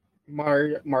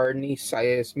Marnie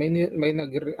Saez. May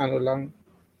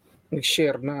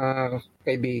nag-share na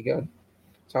kaibigan.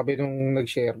 Sabi nung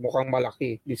nag-share, mukhang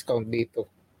malaki discount dito.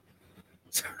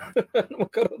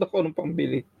 Magkaroon ako ng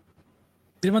pambili.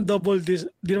 Di naman double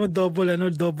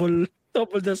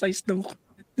the size ng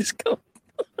discount.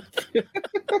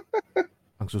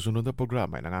 Ang susunod na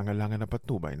programa ay nangangailangan ng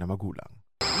patnubay na magulang.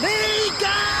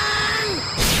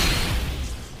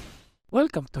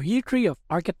 Welcome to Year 3 of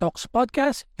Architalks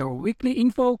Podcast, your weekly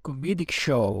info comedic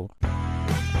show.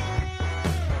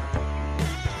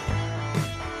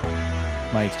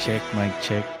 Mic check.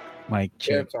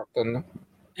 Yeah, sakto na.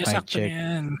 Sakto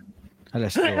yan.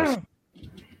 Alas 2.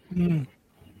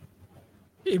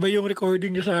 Iba yung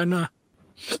recording niya sana.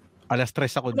 Alas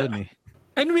 3 ako dun eh.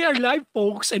 And we are live,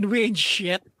 folks, and we ain't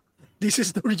shit. This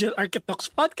is the original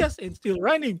Architalks Podcast and still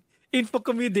running. Info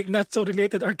comedic, not so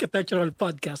related architectural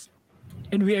podcast.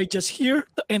 And we are just here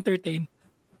to entertain.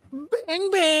 Bang,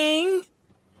 bang!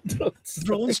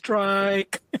 Drone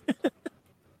strike.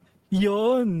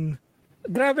 Yon.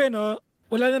 Grabe, no?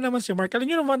 Wala na naman si Mark. Alam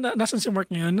niyo naman, nasan si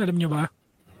Mark ngayon? Alam niyo ba?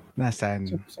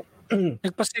 Nasan?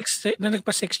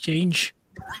 Nagpa-sex change.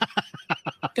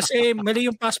 Kasi mali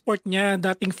yung passport niya.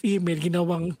 Dating female,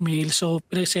 ginawang male. So,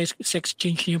 sex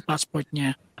change niya yung passport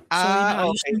niya. So,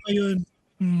 inaayos okay. niya yun.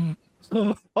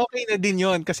 So, okay na din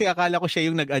yon kasi akala ko siya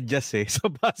yung nag-adjust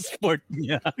sa passport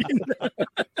niya.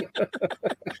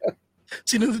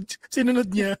 sinunod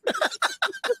niya.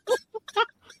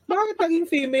 Bakit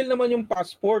naging female naman yung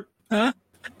passport? Ha?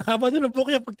 Haba doon ang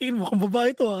buhok niya. Pagtingin mo, kung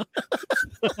babae to ha.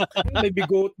 May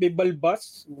bigot, may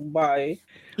balbas, babae.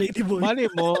 Ladyboy. Mali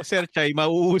mo, Sir Chay,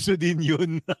 mauuso din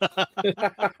yun.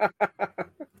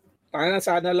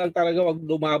 Sana lang talaga wag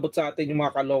dumabot sa atin yung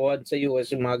mga kalokohan sa US,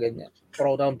 yung mga ganyan.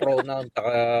 Pronoun,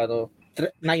 taka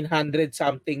 900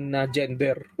 something na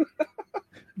gender.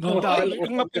 Yung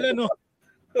nga pala, no?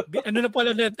 Ano na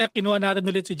pala, kinuha natin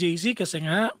ulit si JC kasi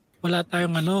nga, wala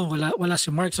tayong wala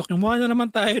si Mark. So, kumuha na naman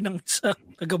tayo ng isa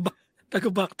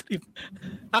taga-backtrip.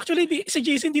 Actually, si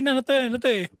JC hindi na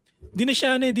eh. Hindi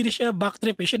na siya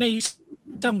backtrip eh. Siya na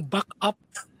isang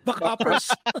back-uppers.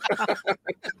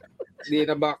 Hindi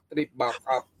na backtrip,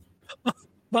 back-up.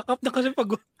 Back-up na kasi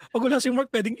pag wala si Mark,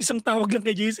 pwedeng isang tawag lang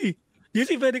kay JC.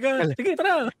 JC, pwede ka. Sige,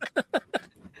 tara.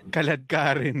 Kalad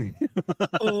ka rin.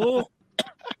 Oo.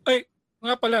 Ay,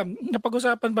 nga pala,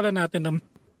 napag-usapan pala natin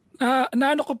na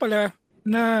ano ko pala,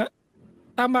 na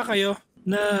tama kayo,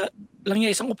 na lang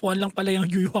niya isang upuan lang pala yung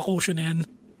HAKUSHO na yan.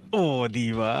 Oo,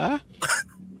 di ba?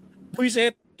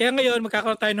 Puiset. Kaya ngayon,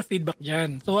 magkakaroon tayo ng feedback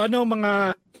dyan. So ano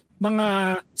mga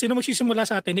sino magsisimula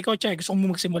sa atin? Ikaw, Chay, gusto mo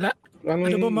magsimula?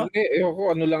 Ano ba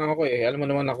ano lang ako eh. Alam mo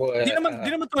naman ako eh. Hindi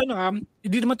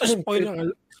naman to spoiler.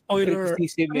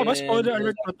 Ano ba spoiler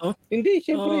alert pa to? Hindi,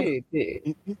 syempre.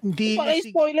 Hindi.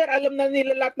 Spoiler, alam na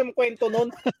nila lahat ng kwento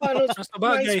noon. Paano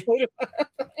sabagay?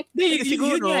 Hindi,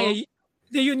 siguro.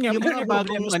 Yun nga.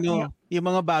 Yung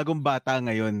mga bagong bata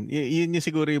ngayon, yun yung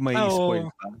siguro yung may spoil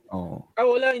pa.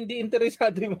 Wala, hindi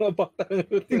interesado yung mga bata.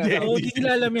 Hindi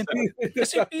nila alam yan.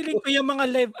 Kasi feeling ko yung mga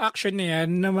live action na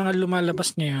yan, na mga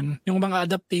lumalabas ngayon, yung mga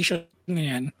adaptation na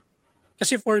yan.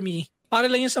 Kasi for me, para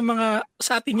lang yan sa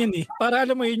atin yan eh. Para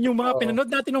alam mo yun, yung mga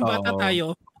pinanood natin ng bata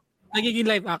tayo, nagiging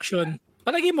live action.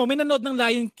 Palagi mo, may nanood ng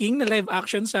Lion King na live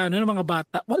action sa ng mga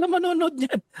bata. Wala manonood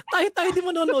niyan. Tayo di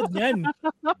manonood niyan.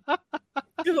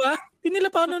 Di ba? Hindi nila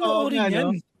pa nanonoodin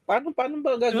yan. Paano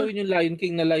ba gagawin yung Lion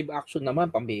King na live action naman?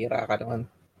 Pambihira ka naman.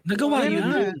 Nagawa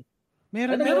niya.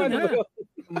 Meron na.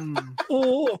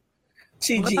 Oo.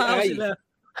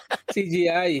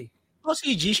 CGI.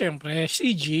 CG, syempre.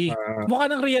 CG. Mukha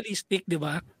ng realistic, di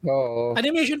ba? Oo.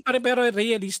 Animation pa rin, pero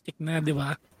realistic na, di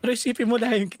ba? Pero isipin mo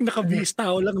lang yung nakabihis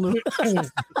tao lang, no?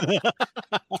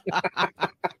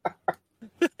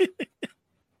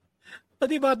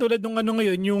 Di ba, tulad nung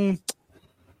ngayon,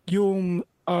 yung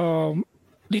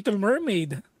Little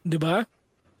Mermaid, di ba?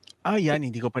 Yan,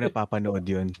 hindi ko pa napapanood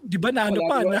yun. Di ba,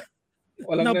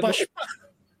 nabash pa.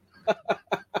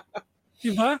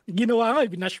 Di ba? Ginawa nga,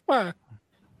 binash pa.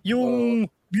 Yung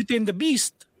Beauty and the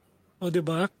Beast. O,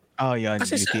 diba? Yan.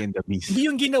 Kasi Beauty and the Beast. Hindi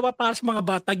yung ginawa para sa mga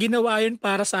bata. Ginawa yun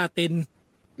para sa atin.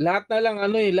 Lahat na lang,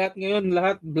 lahat ngayon,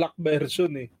 lahat black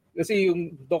version eh. Kasi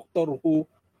yung Doctor Who,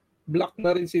 black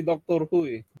na rin si Doctor Who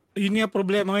eh. Yun nga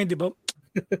problema ngayon, di ba?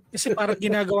 Kasi parang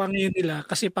ginagawa ngayon nila.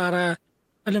 Kasi para,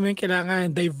 alam mo yung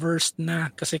kailangan diverse na.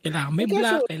 Kasi kailangan may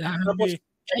black, kailangan may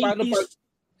Chinese.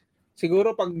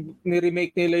 Siguro pag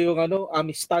ni-remake nila yung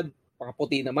Amistad,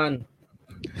 pakaputi naman.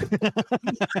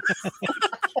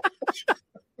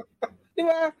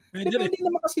 Diba? Depende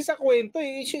naman kasi sa kwento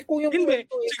eh. Kung yung hindi.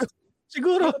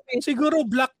 Kwento, siguro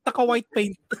black taka white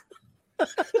paint.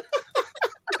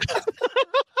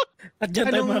 At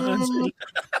dyan tayo ma-cancel.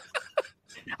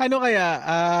 Ano kaya?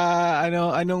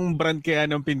 Anong brand kaya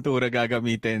ng pintura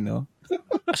gagamitin, no?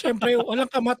 Siyempre,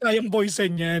 walang kamatayang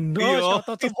Boysen yan.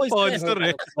 Shoutout sa Boysen. Sponsor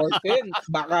eh. Boysen,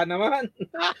 baka naman.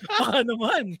 Baka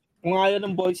naman. Kung ayaw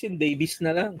ng Boysen, Davis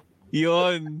na lang.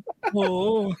 Yun.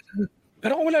 Oo.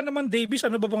 Pero kung wala naman Davis,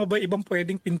 ano ba mga ba ibang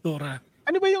pwedeng pintura?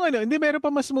 Ano ba yung ano? Hindi, meron pa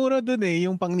mas mura dun eh,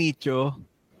 yung pang nicho.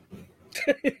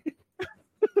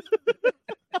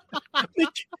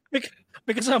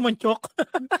 May kasamang chok.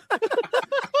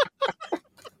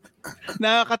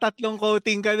 Nakakatatlong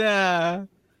coating ka na.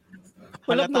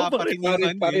 Halata pa rin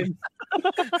naman eh.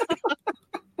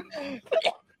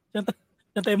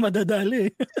 Yan tayo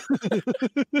madadali.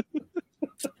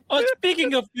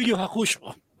 Speaking of Yu Yu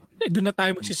Hakusho, doon na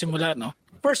tayo magsisimula, no?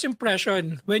 First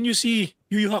impression, when you see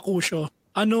Yu Yu Hakusho,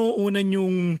 ano una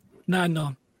yung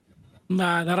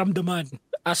naramdaman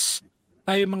as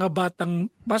tayo mga batang,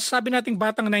 masasabi nating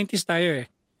batang 90s tayo eh.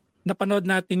 Napanood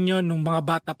natin yon nung mga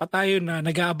bata pa tayo na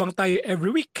nag-aabang tayo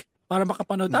every week para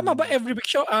makapanood. Tama ba every week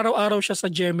show? Araw-araw siya sa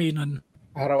GMA nun.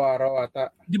 Araw-araw ata.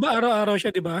 Di ba araw-araw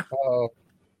siya, di ba? Oo.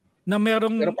 Na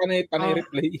merong... Pero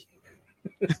panay-replay.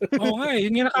 Oo nga eh,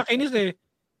 yun nga nakakainis eh.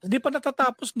 Hindi pa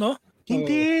natatapos, no?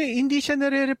 Hindi siya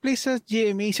nare-replay sa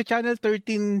GMA. Sa Channel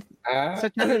 13. Sa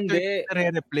Channel 13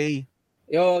 nare-replay.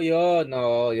 Yun.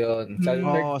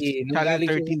 Channel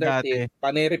 13 dati.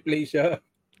 Panay-replay siya.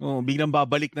 Biglang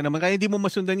babalik na naman. Kaya hindi mo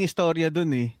masundan yung istorya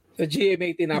dun eh. Sa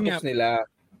GMA tinapos nila.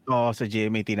 Sa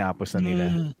GMA tinapos na nila.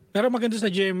 Pero maganda sa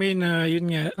GMA na yun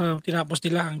nga, tinapos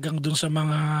nila hanggang dun sa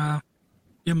mga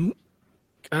yung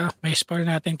may spoil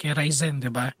natin kay Ryzen, 'di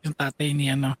ba? Yung tatay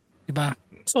niya, no, 'di ba?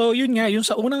 So yun nga, yung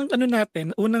sa unang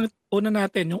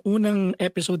yung unang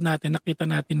episode natin, nakita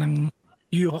natin ng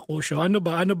Yu Yu Hakusho. Ano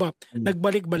ba?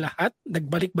 Nagbalik ba lahat?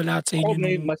 Nagbalik ba lahat sa inyo?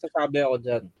 May masasabi ako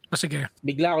diyan. Sige.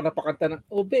 Bigla ako napakanta ng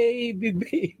 "Oh baby,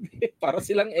 baby." Para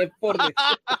silang F4 eh.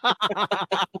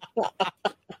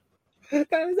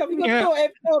 Kaya sabi ko,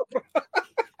 F4.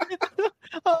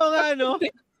 Oo nga, no?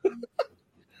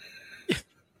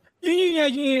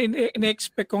 Yung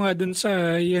in-expect ko nga dun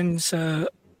sa Yu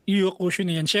Yu Hakusho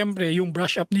na yan. Siyempre, yung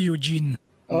brush up ni Eugene.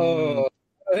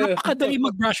 Napakadali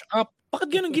mag-brush up. Bakit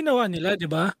ganun ginawa nila, di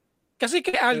ba? Kasi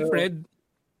kay Alfred,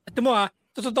 ito mo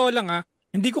totoo lang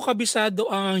hindi ko kabisado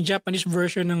ang Japanese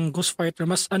version ng Ghost Fighter.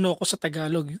 Mas ko sa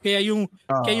Tagalog. Kaya yung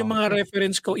mga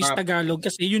reference ko is Tagalog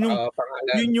kasi yun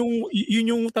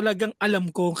yung talagang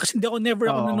alam ko kasi never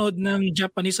ako nanood ng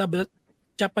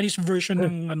Japanese version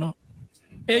ng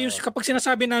Kaya yung kapag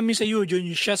sinasabi namin sa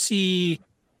Eugene, siya si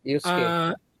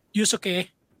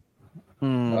Yusuke.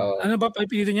 Ano ba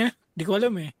pipilitin niya? Hindi ko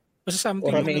alam eh. Basta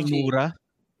something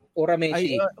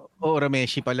Urameshi.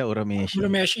 Urameshi pala, Urameshi.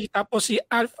 Urameshi. Tapos si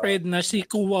Alfred na si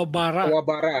Kuwabara.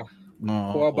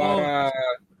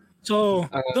 So,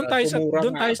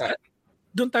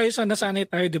 doon tayo sa nasanay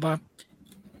tayo, 'di ba?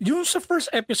 Yung sa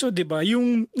first episode, 'di ba?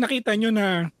 Yung nakita nyo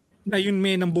na yun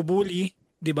may nambubuli,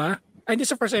 'di ba? Ay, hindi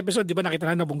sa first episode, 'di ba, nakita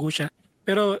na nabunggo siya.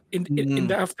 Pero in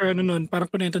the after noon, parang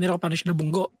kunento nila kung paano siya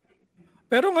nabunggo.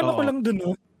 Pero ko lang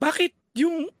doon, bakit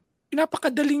yung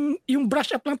napakadaling yung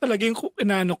brush up lang talaga yung ko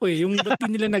yung ba't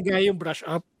nila nagaya yung brush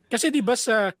up. Kasi 'di ba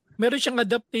meron siyang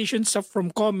adaptation from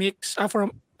comics,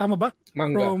 from tama ba?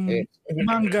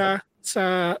 Manga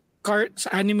sa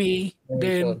anime,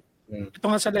 then ito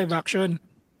nga sa live action.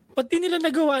 Ba't di nila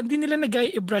nagawa, di nila nagaya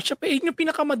i-brush up? Yung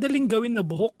pinakamadaling gawin na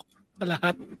buhok sa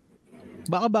lahat.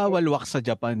 Baka bawal wax sa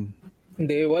Japan.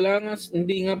 Hindi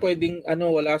nga pwedeng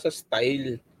wala sa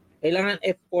style. Kailangan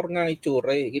F4 nga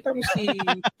itsura eh.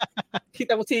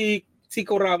 Kita mo si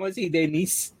Kurama, si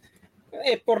Dennis.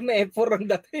 F4 ang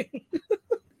dating.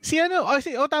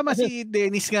 Tama si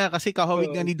Dennis nga kasi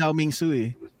kahawig nga ni Dao Mingsu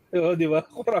eh. Oo, di ba?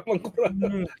 Kurama.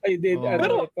 Ay,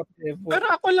 pero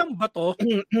ako lang ba to?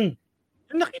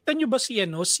 Nakita nyo ba si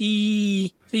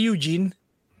Eugene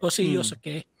o si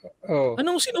Yosuke?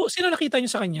 Sino nakita nyo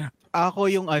sa kanya? Ako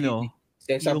yung yung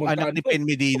anak ni Pen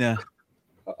Medina.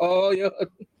 Yun.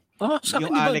 Sa yung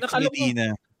akin, Alex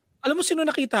Medina. Alam mo sino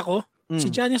nakita ko?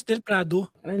 Si Janus Del Prado.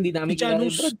 Hindi namin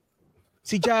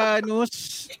Si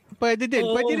Janus. Pwede din.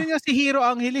 Pwede rin nga si Hiro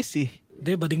Angeles eh.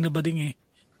 Hindi, bading na bading eh.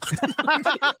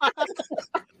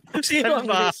 Si Hiro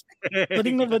Angeles.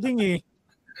 Bading na bading eh.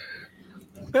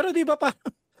 Pero di ba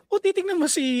titignan mo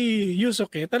si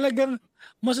Yusuke, talagang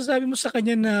masasabi mo sa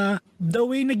kanya na the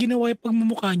way na ginawa yung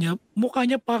pagmumukha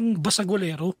niya pang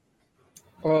basagolero.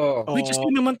 Which is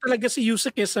yun naman talaga si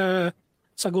Yusuke sa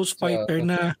Ghost Fighter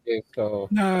na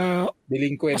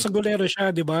delinquent. Basagolero siya,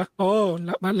 di ba?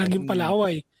 Laging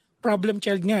palaway. Problem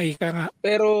child nga eh. Nga.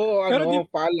 Pero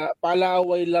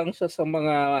palaway lang siya sa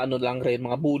mga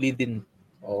mga bully din.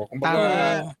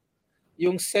 Kumbaga,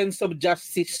 yung sense of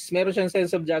justice, meron siyang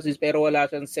sense of justice pero wala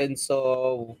siyang sense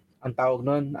of, ang tawag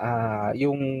nun,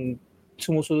 yung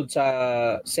sumusunod sa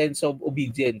sense of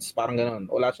obedience, parang gano'n.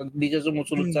 Hindi siya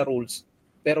sumusunod sa rules,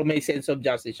 pero may sense of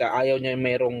justice siya. Ayaw niya yung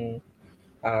merong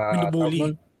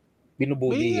binubuli.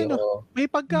 Binubuli. May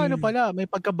pagka pala, may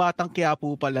pagkabatang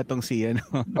Quiapo pala tong si ano.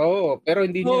 Pero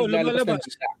hindi niya lumalabas.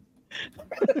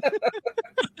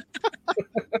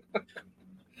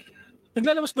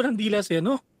 Naglalabas ba ng dila siya,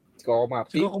 no? Si Coco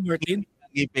Martin?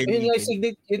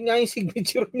 Yun nga yung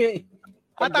signature niya eh.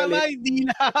 Tama, hindi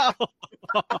na.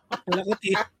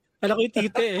 Alam ko yung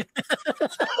tite eh.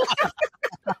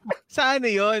 Saan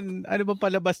yun? Ano bang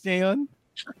palabas niya yun?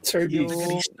 Service.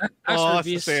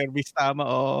 Service. Sa service, tama,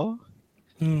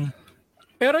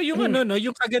 Pero yung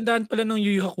yung kagandahan pala ng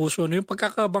Yu Yu Hakusho, yung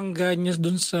pagkakabangga niya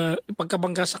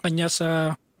pagkabangga sa kanya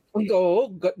sa...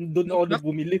 Doon ako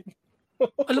bumili.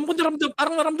 Alam ko,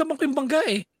 naramdaman ko yung bangga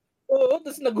eh.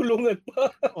 Tapos nagulungan pa.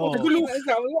 Nagulungan.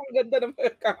 Ang ganda ng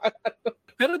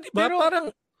Pero di ba parang...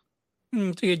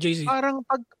 sige, JC. Parang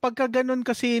pagka ganun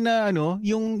kasi na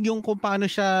yung kung paano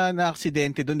siya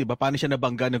na-aksidente doon, di ba? Paano siya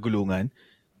nabangga na gulungan?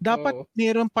 Dapat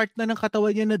mayroong part na ng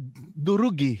katawan niya na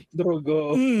durug eh. Durug,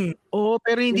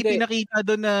 pero hindi pinakita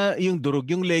doon na yung durug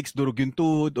yung legs, durug yung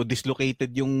tuhod, o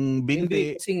dislocated yung Hindi,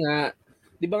 binte. kasi nga,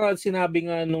 di ba nga sinabi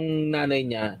nga nung nanay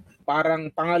niya, parang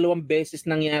pangalawang beses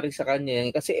nangyari sa kanya.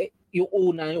 Kasi yung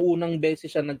unang beses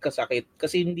siya nagkasakit.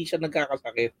 Kasi hindi siya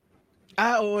nagkakasakit.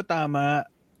 Oo, tama.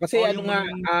 Kasi na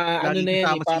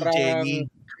yan, parang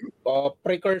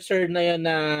precursor na yan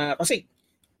na, kasi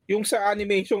yung sa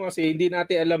animation kasi, hindi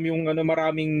natin alam yung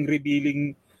maraming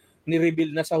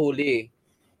ni-reveal na sa huli.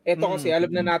 Ito kasi,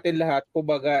 alam na natin lahat,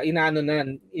 kumbaga,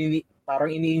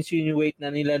 parang ini-insinuate na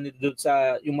nila doon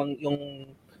sa yung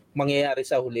mangyayari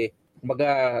sa huli.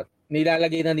 Kumbaga,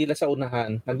 nilalagay na nila sa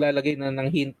unahan, naglalagay na ng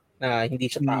hint na hindi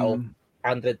siya tao,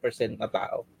 100% na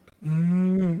tao.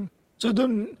 So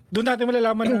doon natin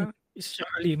malalaman na isa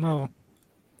siyang halimaw.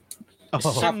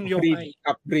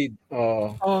 Upgrade.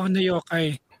 Na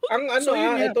yokai. Ang ito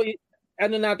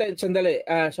natin, sandali,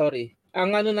 sorry.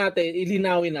 Ang natin,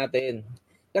 ilinawin natin.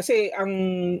 Kasi ang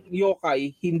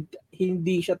yokai,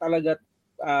 hindi siya talaga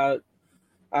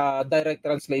direct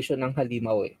translation ng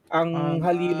halimaw eh. Ang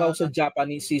halimaw sa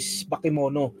Japanese is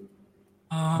bakemono.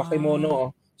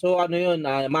 Bakemono. So yun,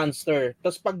 monster.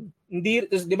 Tapos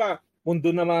di ba, mundo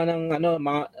naman ng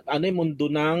mundo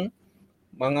ng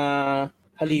mga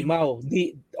halimaw.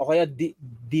 O kaya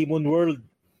demon world.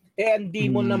 Ang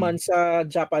demon naman sa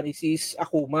Japanese is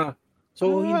Akuma.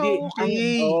 So hindi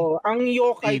ang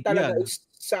yokai talaga is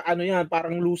sa yan,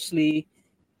 parang loosely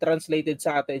translated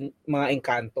sa atin mga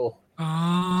engkanto.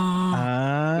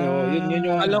 Yun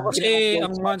yung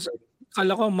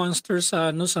kala ko monster sa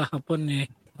Hapon eh.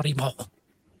 Halimaw.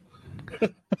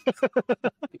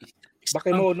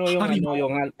 Bakemono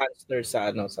yung monster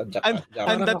sa Japan.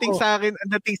 Ang dating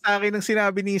sa akin ng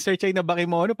sinabi ni Sir Chay na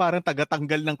bakemono, parang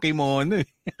tagatanggal ng kimono eh.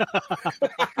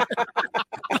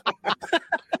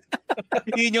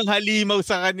 Yun yung halimaw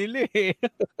sa kanila eh.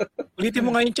 Ulitin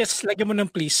mo nga yung chest, lagyan mo ng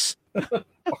please.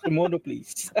 Bakemono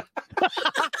please.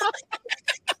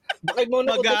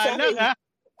 Bakemono magalang ha.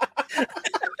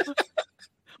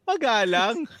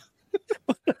 Magalang.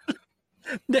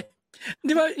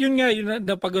 Di ba, yun nga,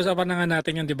 pag-usapan na nga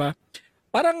natin yun, di ba?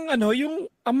 Parang yung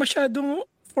masyadong,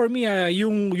 for me,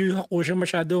 yung Yu Yu Hakusho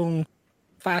masyadong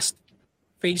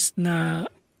fast-paced na...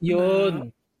 Yun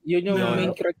yung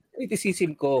main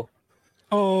criticism ko.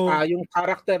 Yung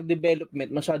character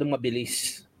development masyadong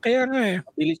mabilis. Kaya nga eh.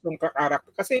 Mabilis yung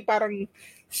character. Kasi parang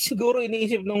siguro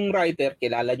iniisip nung writer,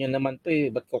 kilala nyo naman to eh,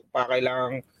 ba't ko pa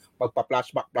kailangang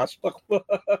magpa-flashback pa?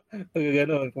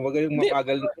 Gano'n. Kumbaga yung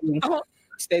mapagal yung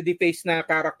steady pace na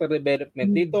character development.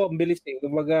 Dito, ang bilis eh.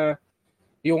 Kumbaga,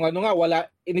 yung wala,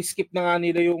 in-skip na nga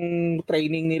nila yung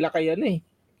training nila kay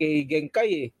kay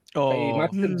Genkai eh. Kay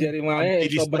Master Jeremiah eh.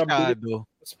 Sobrang bilis.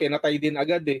 Tapos pinatay din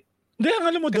agad eh. Hindi, ang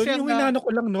alam mo doon, yung inano ko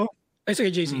lang, no? Ay,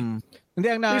 sige, JC. Hindi,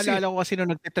 ang naalala ko kasi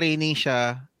nung nagte-training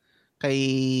siya kay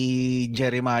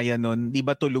Jeremiah nun, di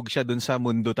ba tulog siya dun sa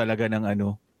mundo talaga ng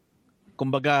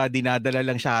kumbaga, dinadala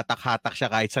lang siya, hatak-hatak siya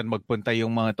kahit saan magpunta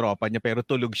yung mga tropa niya. Pero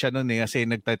tulog siya nun eh, kasi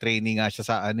nagta-training nga siya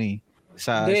sa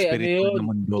spiritual na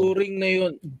mundo. Turing na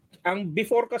yun. Ang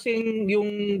before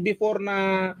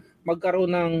na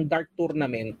magkaroon ng Dark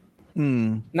Tournament,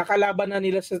 nakalaban na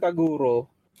nila sa Taguro,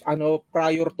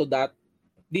 prior to that.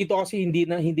 Dito kasi hindi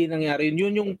nangyari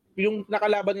yun. Yung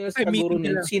nakalaban nila sa Taguro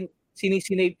nun,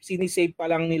 sinisave pa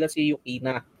lang nila si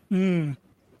Yukina.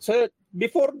 So,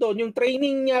 before doon, yung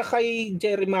training niya kay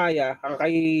Jeremiah,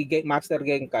 kay Master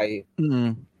Genkai,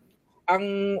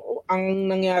 ang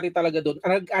nangyari talaga doon,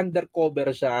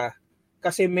 nag-undercover siya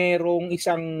kasi merong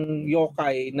isang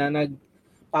yokai na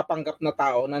nagpapanggap na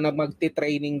tao na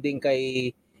magti-training din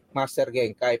kay Master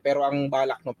Genkai, pero ang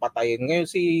balak ng patayin. Ngayon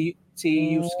si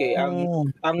Yusuke,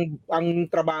 ang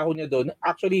trabaho niya doon,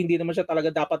 actually hindi naman siya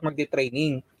talaga dapat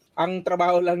magti-training. Ang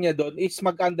trabaho lang niya doon is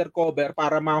mag-undercover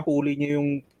para mahuli niya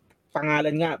yung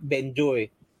pangalan nga, Benjo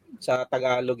sa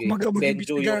Tagalog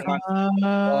Benjo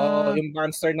yung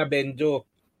monster na Benjo.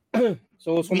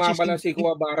 So sumama lang si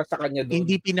Kuwabara sa kanya doon.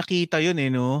 Hindi pinakita yun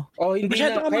no? Hindi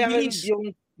masyado na. Kaya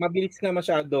yung mabilis na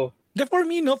masyado. For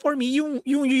me, yung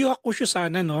Yu Yu Hakusho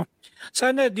sana, no?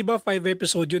 Sana, di ba, 5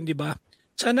 episode yun, di ba?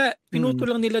 Sana, pinuto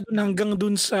lang nila dun hanggang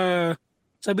dun sa,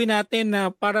 sabi natin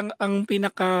na parang ang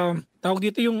pinaka, tawag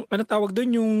dito yung, ano tawag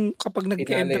dun, yung kapag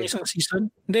nag-end ng isang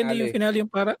season. Then, yung finale, yung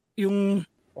para, yung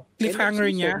cliffhanger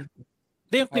niya.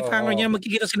 Then, yung cliffhanger niya,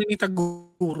 magkikita sila ni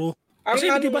Taguro. Kasi,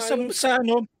 di ba, sa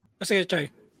ano, kasi, Chay.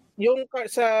 Yung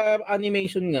sa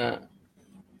animation nga,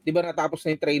 di ba natapos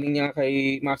na yung training niya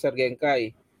kay Master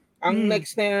Genkai. Ang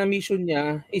next na mission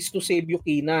niya is to save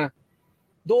Yukina.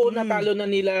 Doon natalo na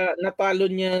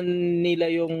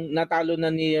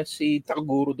niya si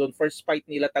Taguro doon. First fight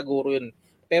nila Taguro yun.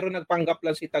 Pero nagpanggap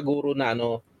lang si Taguro na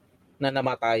na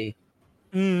namatay.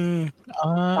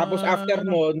 Tapos after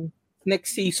noon,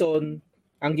 next season,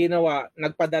 ang ginawa,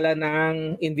 nagpadala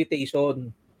ng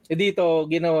invitation. Dito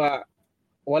ginawa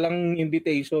walang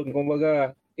invitation,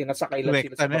 kumbaga tinasakay lang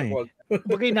sila sa barkwag.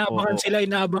 Kumbaga inaabangan sila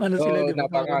na sila.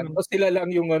 Inaabangan. Tapos sila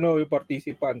lang yung yung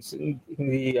participants,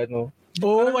 hindi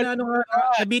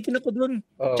nabitin ako dun.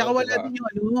 Tsaka wala din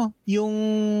yung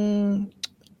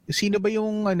sino ba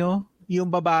yung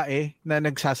yung babae na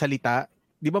nagsasalita?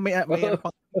 Di ba may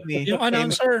yung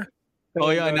announcer.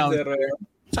 Yung announcer.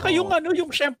 Saka yung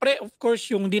syempre, of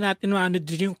course, yung di natin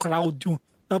din yung crowd, yung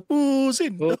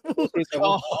tapusin.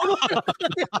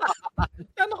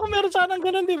 Ano kung meron sanang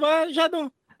ganun, di ba? Masyadong,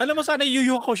 alam mo sana Yu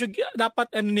Yu Hakusho,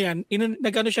 dapat niyan,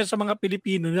 nag-ano siya sa mga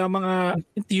Pilipino, na mga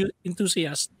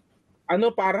enthusiast.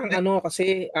 Parang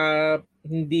kasi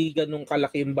hindi ganun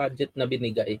kalaki yung budget na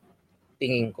binigay,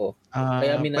 tingin ko.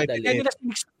 Kaya minadali.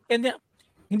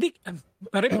 Hindi,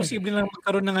 parang posible lang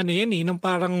magkaroon ng yan ng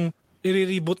parang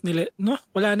i-reboot nila. No,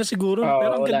 wala na siguro.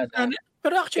 Pero ang ganda.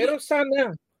 Pero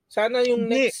sana yung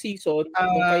next season,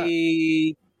 yung kay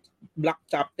Black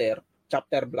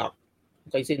Chapter Black,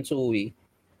 kay Sensui,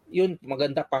 yun,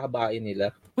 maganda pahabain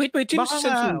nila. Wait,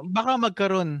 baka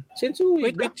magkaroon.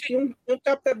 Sensui, yung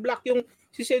Chapter Black, yung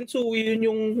si Sensui, yun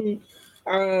yung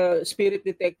spirit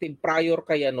detective prior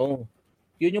kay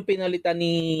Yun yung pinalitan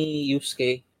ni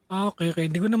Yusuke. Okay.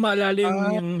 Hindi ko na maalala yung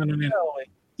niya. Okay.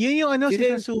 Yun yung si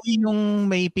Sensui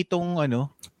yung may 7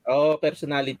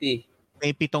 personality.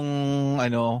 May 7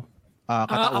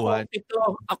 katauhan.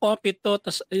 Ako ang 7,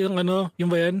 tas yung yung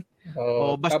ba yan?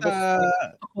 Basta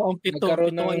ako ang 7.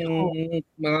 Nagkaroon ng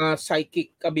mga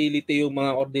psychic ability yung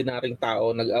mga ordinaryong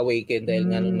tao, nag-awaken dahil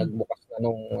nagbukas na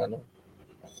nung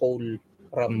whole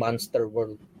monster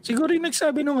world. Siguro yung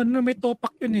nagsabi nung may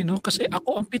topak yun kasi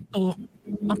ako ang 7.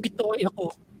 Ang 7 ay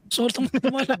ako. So,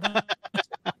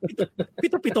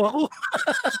 pito ako.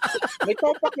 May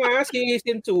topak nga si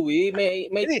Sensui.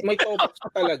 May topak siya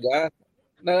talaga.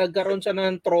 Nagkaroon siya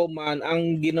ng trauma.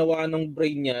 Ang ginawa ng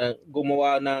brain niya,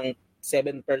 gumawa ng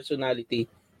 7 personality,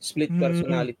 split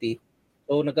personality.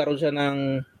 So, nagkaroon siya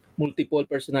ng multiple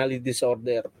personality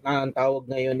disorder. Ang tawag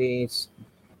ngayon is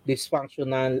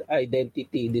dysfunctional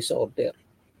identity disorder.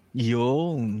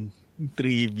 Yung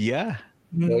trivia.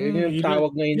 So, yun yung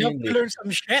tawag ngayon yun. You learn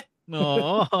some shit.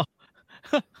 No.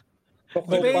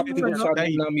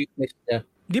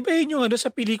 Di ba yun yung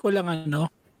sa pelikula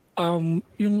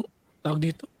yung tawag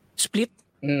dito? Split?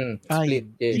 Split.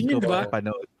 Yun ba?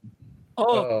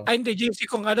 Hindi,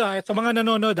 JC, kung sa mga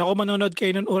nanonood, ako manonood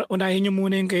kayo nun, unahin nyo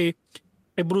muna yung kay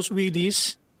Bruce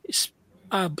Willis.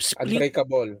 Split.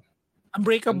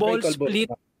 Unbreakable, Split,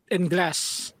 and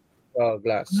Glass.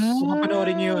 Glass.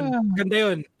 Panoorin nyo yun. Ganda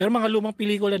yun. Pero mga lumang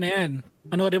pelikula na yan.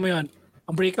 Panoorin mo yun.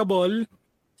 Unbreakable,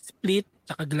 Split,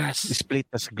 saka Glass. Split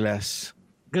tas Glass.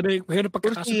 Gano'n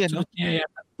pagkakasunod niya yan.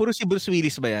 Puro si Bruce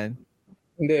Willis ba yan?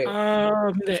 Hindi.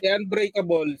 Hindi. Si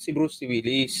Unbreakable, si Bruce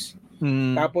Willis.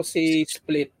 Tapos si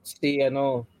Split, si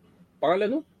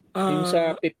pangalan yung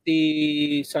sa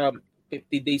 50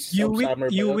 Days of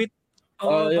Summer. Hewitt.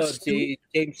 Yun, si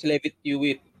James Levitt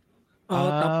Hewitt.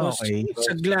 Tapos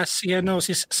sa Glass,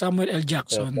 si Samuel L.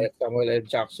 Jackson. Samuel L.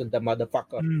 Jackson, the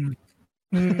motherfucker.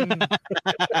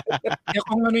 Kaya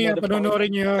kung yan, panonoorin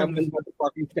nyo yun.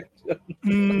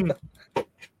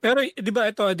 Pero, di ba,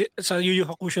 ito, sa Yu Yu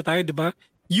Hakusho tayo, di ba?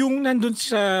 Yung nandun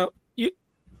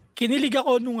kinilig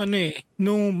ako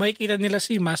nung makikita nila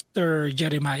si Master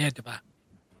Jeremiah, di ba?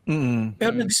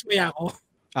 Pero nadismaya ako.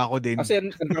 Ako din. Kasi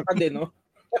ang tangkad din, no?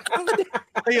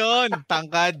 Ayun,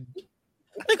 tangkad.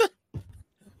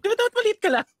 Di ba dapat maliit ka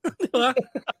lang? Di ba?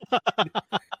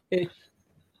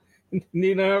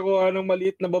 Hindi na ako anong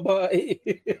maliit na babae.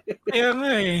 Kaya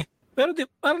nga eh. Pero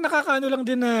parang nakakaano lang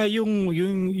din na yung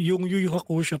Yu Yu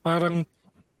Hakusho, parang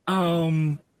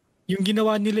yung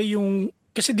ginawa nila yung,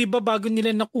 kasi di ba bago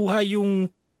nila nakuha yung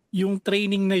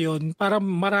training na yon, para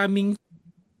marami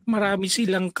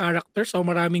silang characters o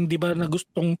maraming di ba na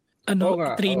gustong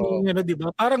training di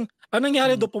ba? Parang anong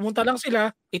nangyari do, pumunta lang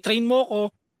sila, i-train mo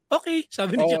ako. Okay,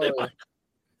 sabi ni Jeremiah.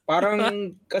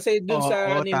 Parang kasi dun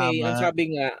sa anime, tama. ang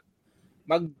sabi nga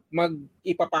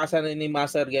ipapasa na ni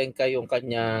Master Genka yung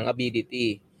kanyang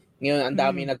ability. Ngayon ang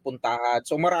dami nagpuntahan.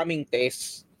 So maraming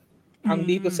test. Ang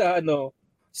dito sa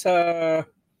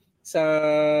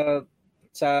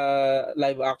sa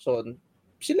live action,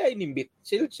 sila inimbit.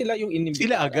 Sila yung inimbit.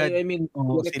 Sila agad. I mean,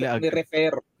 sila agad.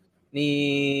 Ni-refer ni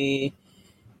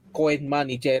Koenma,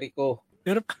 ni Jericho.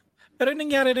 Pero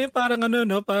nangyari na yun,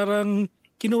 parang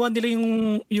kinuha nila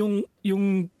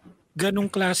yung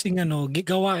ganong klaseng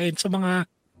gawain sa mga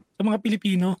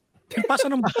Pilipino. Yung pasa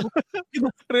ng bato.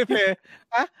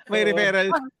 May referral.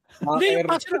 Hindi,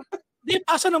 yung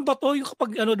pasa ng bato, yung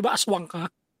kapag di ba aswang ka.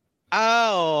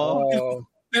 Oo.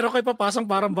 Pero kayo papasang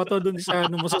parang bato doon sa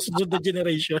masusunod na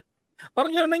generation.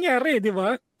 Parang yan nangyari, di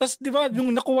ba? Tapos di ba,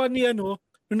 nung nakuha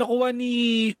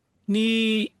ni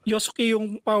Yosuke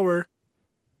yung power,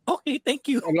 okay, thank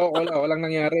you. Walang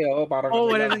nangyari. Parang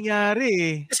walang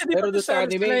nangyari. Kasi pero doon sa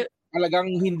anime,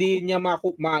 talagang hindi niya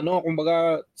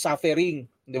kumbaga suffering,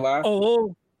 di ba?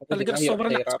 Oo. Talagang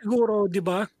sobrang lakas siguro, di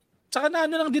ba? Tsaka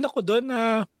lang din ako doon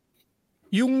na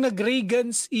yung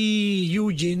nag-Reagan si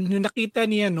Eugene, yung nakita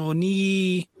niya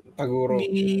ni Taguro,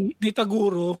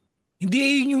 hindi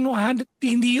yun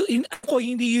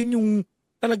yung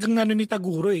talagang ni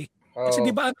Taguro eh. Kasi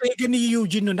di ba ang Reagan ni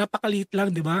Eugene napakaliit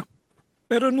lang, di ba?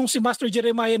 Pero nung si Master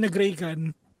Jeremiah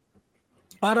nag-Reagan,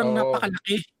 parang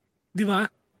napakalaki, di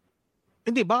ba?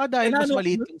 Hindi, baka dahil mas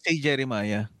maliit lang si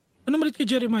Jeremiah. Ano maliit kay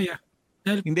Jeremiah?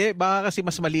 Hindi, baka kasi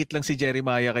mas maliit lang si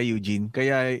Jeremiah kay Eugene,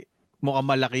 kaya mukhang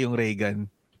malaki yung Reagan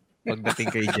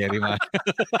pagdating kay Jeremiah.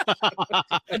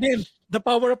 The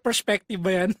power of perspective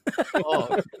ba yan?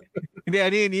 Oo. Hindi,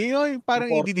 parang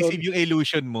i-deceive yung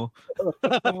illusion mo.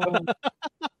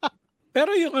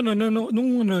 Pero yung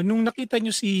nung nakita nyo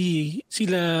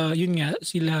sila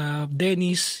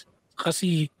Dennis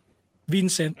kasi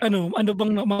Vincent, ano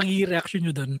bang magiging reaction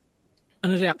nyo doon?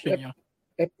 Ano reaction nyo?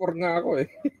 F4 nga ako eh.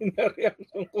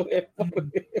 Na-reaction ko F4.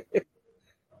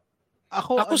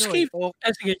 Ako skip.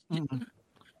 Sige.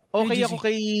 Okay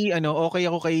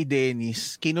ako kay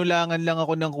Dennis. Kinulangan lang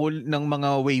ako ng mga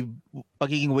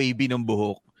pagiging wavy ng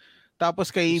buhok. Tapos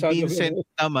kay Vincent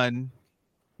naman,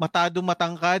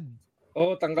 matangkad.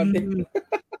 Tangkad din.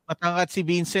 Matangkad si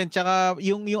Vincent, tsaka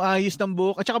yung ayos ng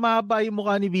buhok, at tsaka mahaba yung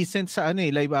mukha ni Vincent sa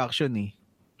live action eh.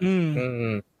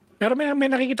 Pero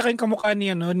may nakikita kayong kamukha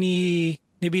ni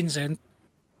Vincent?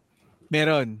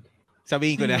 Meron.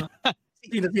 Sabihin ko na.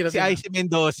 Si Icy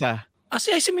Mendoza. Si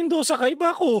Icy Mendoza,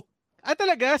 kaiba ako.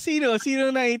 Talaga? Sino?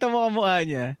 Sino nakita mo kamukha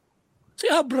niya? Si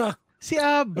Abra. Si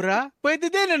Abra?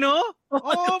 Pwede din, ano?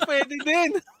 Oo, pwede din.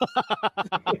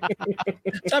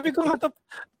 Sabi ko nga,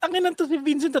 tanginan to si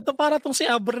Vincent, para tong si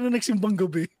Abra na nagsimbang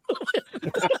gabi.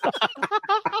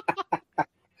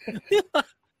 Diba?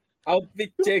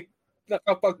 Outfit check na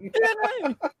kapag...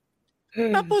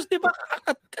 Tapos, diba,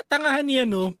 katangahan niya,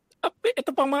 ito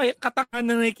pang mga katangahan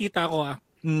na nakikita ko,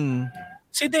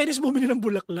 Si Dennis bumili ng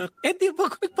bulaklak. Di ba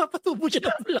kung nagpapatubo siya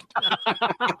ng bulaklak?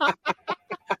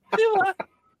 Di ba?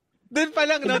 Doon pa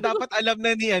lang, dapat alam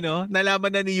na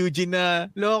nalaman na ni Eugene na,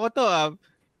 loko to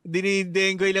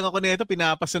dinidengoy lang ako nito,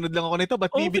 pinapasunod lang ako nito,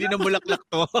 ba't bibili ng bulaklak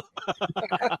to?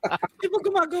 Di ba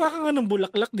gumagawa ka nga ng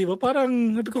bulaklak, di ba? Parang,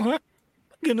 sabi ko nga,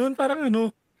 ganun, parang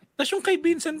Tapos yung kay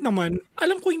Vincent naman,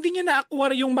 alam ko hindi niya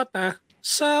na-acquire yung mata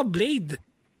sa Blade.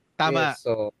 Tama. Yes,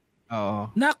 so, oo.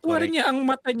 Na-acquire niya ang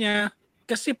mata niya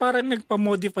kasi parang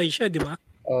nagpa-modify siya, di ba?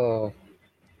 Oo.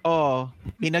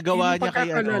 Pinagawa niya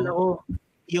kay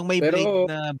yung may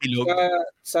blade na bilog.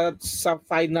 Sa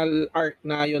final arc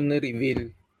na yun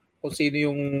na-reveal kung sino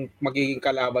yung magiging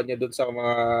kalaban niya doon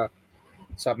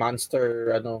sa Monster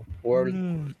World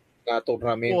na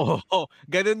tournament.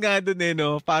 Ganun nga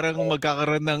doon parang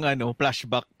magkakaroon ng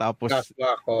flashback tapos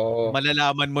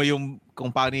malalaman mo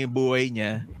kung paano yung buhay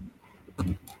niya.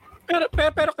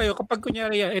 Pero kayo, kapag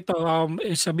kunyari ito,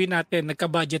 sabihin natin,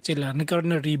 nagka-budget sila,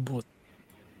 nagkaroon ng reboot.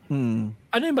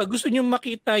 Ano yun ba? Gusto nyo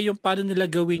makita yung paano nila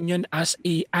gawin yun as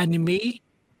a anime?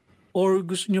 Or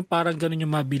gusto nyo parang ganun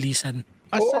yung mabilisan?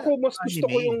 Ako mas gusto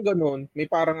ko yung ganun.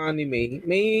 May parang anime.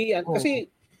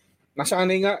 Kasi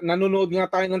nasanay nga, nanonood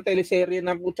nga tayo ng teleserye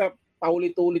na putya,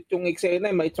 paulit-ulit yung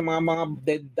eksena. May sa mga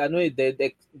dead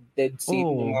scene,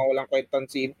 yung mga walang kwentang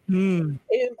scene.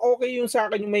 Okay yung sa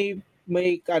akin yung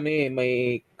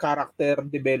may character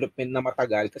development na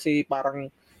matagal kasi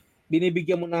parang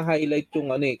binibigyan mo ng highlight yung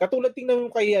katulad tingnan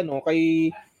mo kay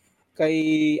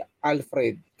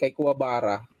Alfred, kay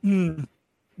Kuwabara.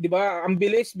 'Di ba? Ang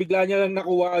bilis bigla niya lang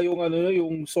nakuha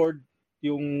yung sword,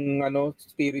 yung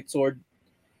spirit sword.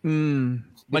 Diba?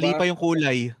 Mali pa yung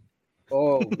kulay.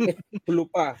 Blue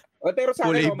pa. Pero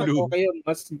sa akin mas okay yun.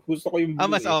 Mas gusto ko yung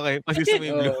blue. Mas okay. Mas gusto mo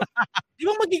yung blue. Di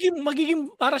ba magiging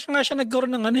para siya nga siya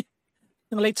nagkaroon ng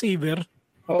lightsaber?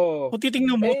 Oo. Kung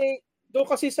titingnan mo. Doon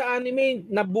kasi sa anime,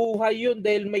 nabuhay yun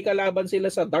dahil may kalaban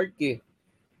sila sa dark eh.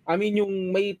 I mean,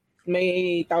 yung may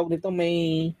tawag nito,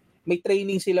 may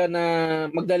training sila na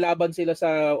maglalaban sila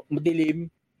sa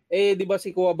madilim. Di ba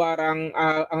si Kuwabara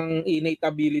ang innate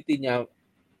ability niya,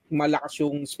 malakas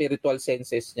yung spiritual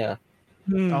senses niya.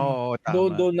 Oo, tama.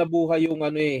 Doon nabuhay yung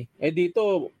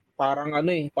dito parang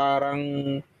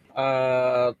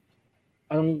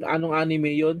anong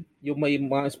anime yun? Yung may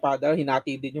mga espada,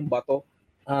 hinati din yung bato.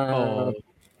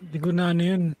 Hindi ko na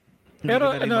yun.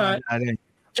 Pero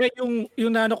siya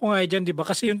yung nano ko nga dyan, di ba?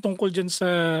 Kasi yung tungkol dyan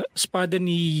sa espada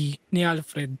ni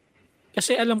Alfred.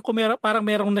 Kasi alam ko parang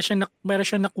meron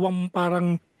siya nakuwang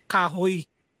parang kahoy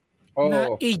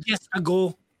na ages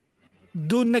ago.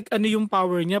 Doon yung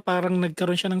power niya, parang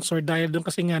nagkaroon siya ng sword dahil doon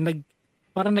kasi nga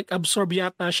parang nag-absorb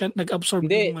yata siya,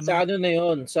 Hindi, sa na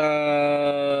yun, sa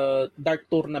Dark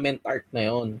Tournament arc na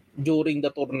yun. During the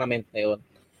tournament na yun.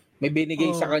 May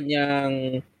binigay sa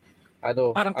kanyang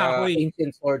parang kahoy.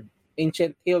 Ancient sword.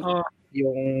 Ancient hilt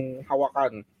yung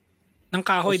hawakan. Ng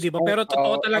kahoy, di ba? Pero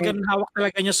totoo talaga, hawak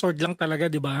talaga niya sword lang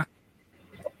talaga, di ba?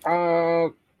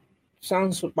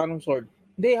 Paano sword?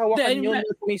 Hindi, hawakan yun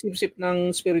yung sumisip-sip ng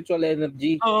spiritual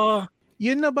energy.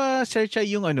 Yun na ba, Sir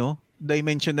Chai, yung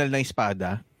dimensional na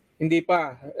espada? Hindi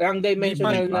pa. Ang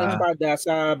dimensional na espada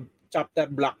sa chapter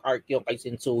Black Arc yung kay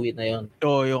Sensui na yun.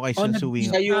 Yung kay Sensui.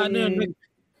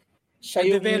 Siya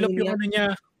yung develop yung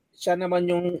niya. Siya naman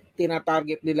yung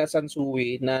tinatarget nila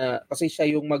Sensui na kasi siya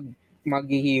yung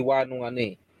maghihiwa nung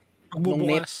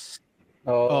magbubukas.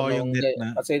 Yung net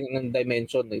na. Kasi ng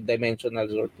dimensional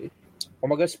sword.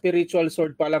 Kumaga spiritual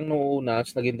sword pa lang noong una,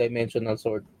 naging dimensional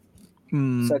sword.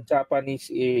 Sa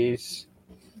Japanese is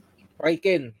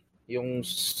Raiken, yung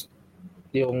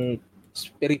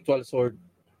spiritual sword.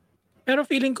 Pero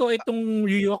feeling ko itong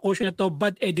Yu Yu Hakusho na to,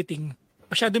 bad editing.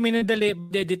 Masyado minadali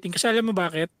bad editing. Kasi alam mo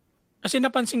bakit? Kasi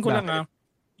napansin ko lang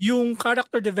yung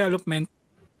character development,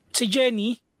 si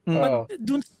Jenny,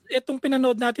 dun, itong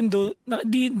pinanood natin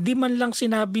di man lang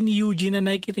sinabi ni Eugene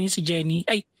na nakikita niya si Jenny.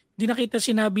 Ay, di nakita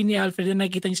sinabi ni Alfred na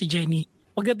nakikita niya si Jenny.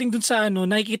 Pagdating dun sa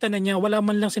nakikita na niya, wala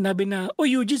man lang sinabi na,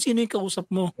 Eugene, sino yung kausap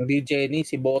mo? Hindi Jenny,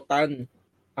 si Botan.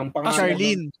 Ang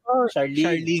pangalan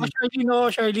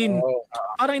Charlene.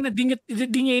 Parang di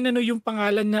niya inano yung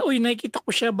pangalan na, nakikita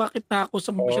ko siya, bakit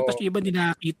nakakusap mo siya, tapos yung iba di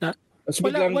nakakita. Tapos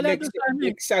biglang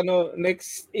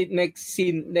next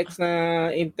scene, next na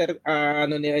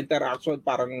interaction,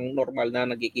 parang normal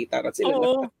na nagkikita na sila.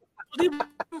 Oo.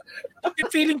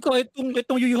 Feeling ko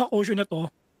itong Yu Yu Hakusho na to,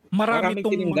 maraming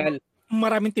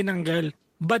tinanggal.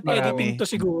 Bad editing to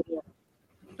siguro.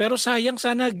 Pero sayang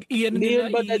sana hindi yung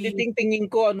bad editing, tingin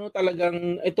ko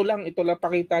talagang ito lang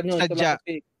pakita nyo. Ito lang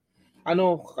kasi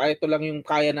ito lang yung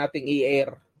kaya nating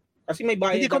i-air. Kasi may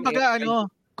bayad. Hindi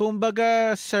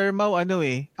kumbaga Sir Mau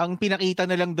ang pinakita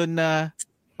na lang doon na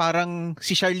parang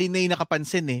si Charlene na yung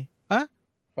nakapansin Ha?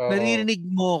 Naririnig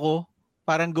mo ako?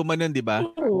 Parang gumanon, di ba?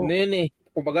 Yun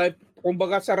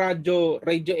kumbaga sa radio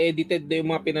edited na yung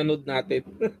mga pinanood natin.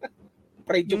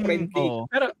 Radio friendly.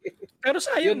 Pero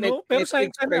sayang, no? Pero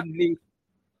sayang friendly.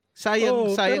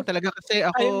 Sayang talaga kasi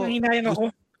ako. Hinayang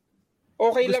ako.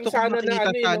 Okay lang sana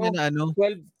na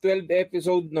 12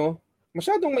 episode, no?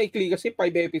 Masyadong maikli kasi 5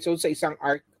 episodes sa isang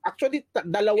arc. Actually, 2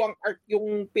 arc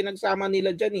yung pinagsama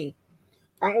nila dyan .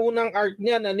 Ang unang arc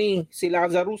niya si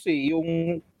Lazarus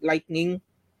yung lightning.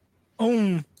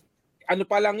 Ano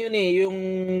pa lang yun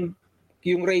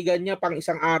yung ray gun niya pang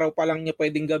isang araw pa lang niya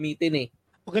pwedeng gamitin .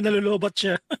 Huwag nalulubat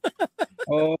siya.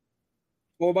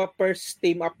 First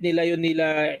team up nila yun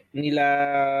nila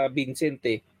Vincent .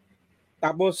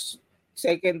 Tapos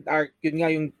second arc yun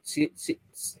nga yung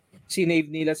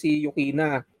sinave nila si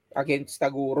Yukina against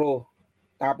Taguro.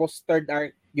 Tapos third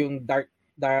arc yung Dark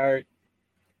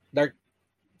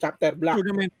chapter block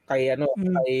Tournament. kay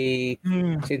Mm. kay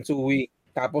Sensui.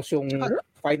 Tapos yung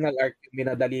final arc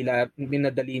yung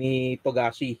minadali ni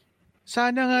Togashi.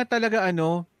 Sana nga talaga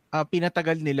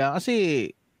pinatagal nila kasi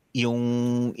yung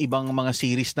ibang mga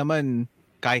series naman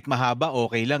kahit mahaba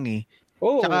okay lang eh.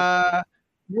 Oo. Tsaka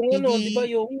yung di ba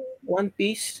yung One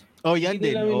Piece? yan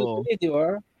din. Oo. Di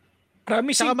ba?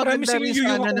 Tsaka maganda rin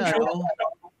sana na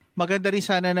maganda rin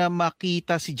sana na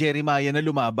makita si Jeremiah na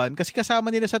lumaban kasi kasama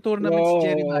nila sa tournament si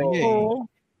Jeremiah eh. Oo.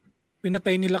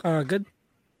 Pinatay nila kagad.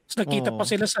 Tapos nakita pa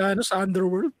sila sa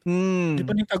Underworld. Di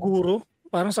ba ni Taguro?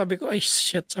 Parang sabi ko, ay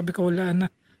shit, sabi ko wala na.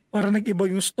 Parang nag-iba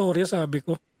yung storya, sabi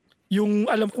ko. Yung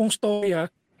alam kong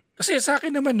storya, kasi sa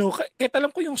akin naman kahit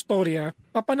alam ko yung storya,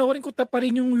 papanoorin ko pa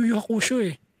rin yung Yu Yu Hakusho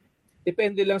eh.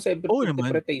 Depende lang sa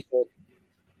interpretation.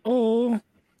 Oo.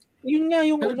 Yun nga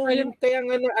yung kaya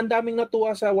nga ang daming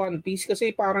natuwa sa One Piece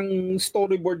kasi parang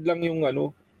storyboard lang yung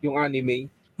yung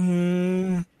anime.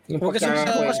 Yung kasi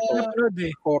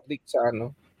recording sa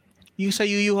Yung sa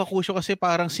Yu Yu Hakusho kasi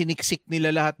parang siniksik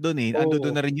nila lahat doon eh. Ando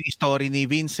doon na rin yung story ni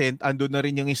Vincent, ando na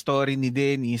rin yung story ni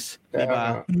Dennis, di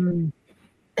ba?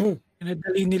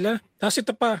 Pinadali nila. Tapos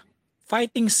ito pa,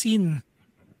 fighting scene.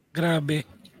 Grabe.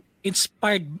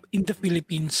 Inspired in the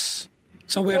Philippines.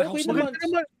 Sa warehouse.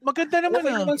 Maganda naman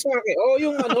sa akin.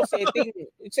 Yung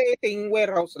setting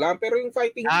warehouse lang, pero yung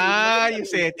fighting scene. Yung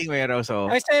setting warehouse,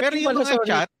 Pero yung mga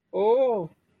shot,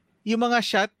 yung mga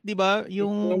shot, di ba?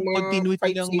 Yung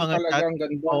continuity ng mga shot.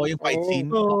 Yung fight scene.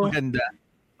 Maganda.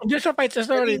 Just sa fight,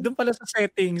 doon pala sa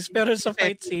settings. Pero sa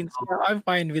fight scenes, I'm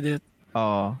fine with it.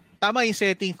 Tama yung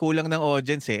setting, kulang ng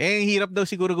audience eh. Hirap daw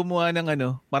siguro gumawa ng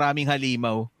maraming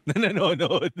halimaw na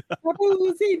nanonood.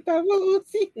 Tapusin.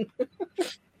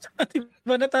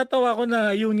 Diba natatawa ko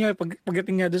na yun nga,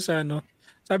 pagdating nga doon sa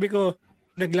sabi ko,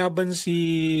 naglaban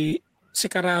si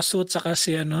Karasu at saka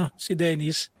si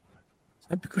Dennis.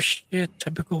 Sabi ko, shit.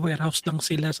 Sabi ko, warehouse lang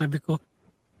sila. Sabi ko,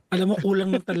 alam mo, kulang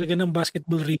na talaga ng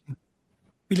basketball ring.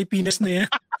 Pilipinas na yan.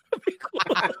 Sabi ko.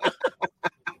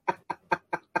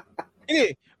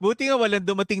 Buti nga walang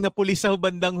dumating na pulis sa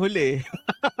bandang huli.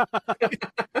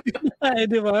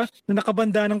 Di ba?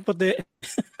 Nakabanda ng puti.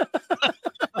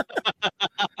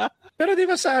 Pero di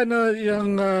ba sa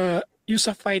yung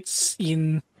sa fight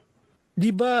scene, di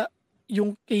ba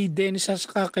yung kay Dennis at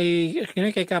kay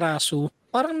Karasu,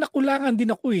 parang nakulangan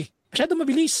din ako eh. Masyado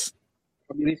mabilis.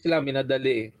 Mabilis sila,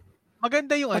 minadali eh.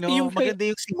 Maganda yung maganda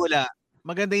yung simula.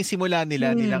 Maganda yung simula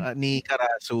nila ni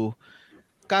Karasu.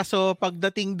 Kaso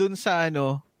pagdating dun sa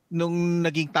nung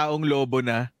naging taong lobo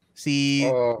na si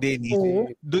Dennis,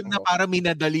 dun na para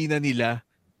minadali na nila.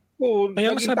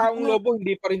 Naging taong lobo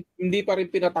hindi pa rin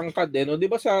pinatangkad eh. No?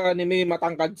 'Di ba sa anime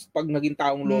matangkad pag naging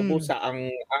taong lobo sa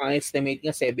ang estimate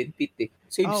niya 7 feet eh.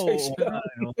 Same size.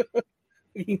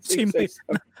 Same size.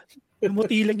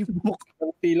 Namuti lang yung buhok.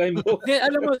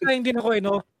 Alam mo, hindi na ko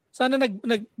sana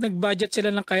nag-budget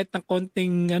sila ng kahit ng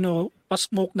konting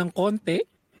pa-smoke ng konti.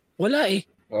 Wala eh.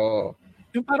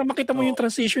 Yung para makita mo yung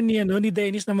transition ni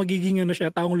Dennis na magiging siya,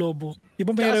 taong lobo. Di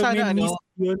ba may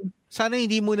yun? Sana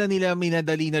hindi muna nila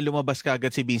minadali na lumabas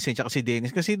kagad si Vincent at si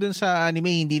Dennis kasi dun sa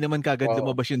anime hindi naman kagad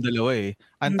lumabas yung dalawa eh.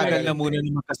 Ang tagal na muna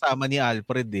ng magkasama ni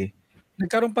Alfred eh.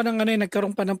 Nagkaroon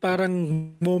pa ng parang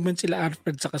moment sila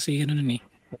Alfred sa kasi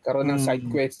Nagkaroon ng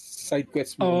side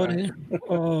quest muna.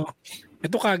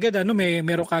 Ito kagad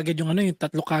meron kagad yung yung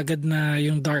tatlo kagad na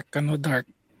yung dark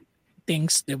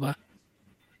things, 'di ba?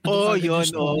 Yun.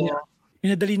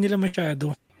 Pinadali nila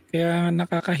masyado. Kaya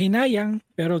nakakahinayang,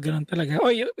 pero ganoon talaga.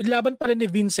 Laban pa rin ni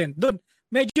Vincent. Doon,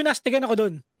 medyo nastigan ako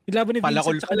doon. Laban ni Vincent.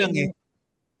 Palakol pa lang eh.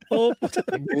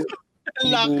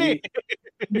 Laki.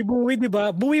 Ni Buwi, di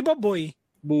ba? Buwi ba, boy?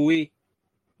 Buwi.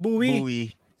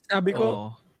 Sabi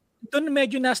ko, doon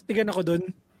medyo nastigan ako doon.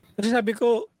 Kasi sabi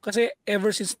ko,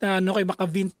 ever since na kay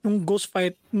nung Ghost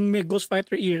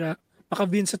Fighter era,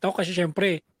 Vincent ako kasi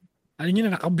syempre,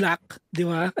 naka-black, di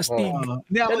ba? Astig.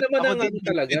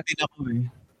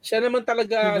 Siya naman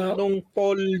talaga nung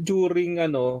Paul during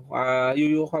Yu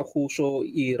Yu Hakusho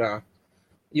era.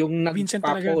 Yung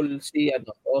nagpa-Paul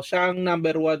siya ang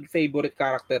number 1 favorite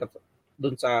character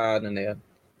doon sa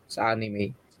sa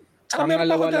anime.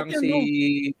 Pangalawa lang si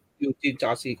Eugene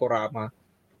tsaka si Kurama.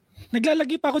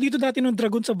 Naglalagay pa ako dito dati ng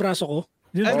dragon sa braso ko.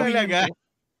 Talaga?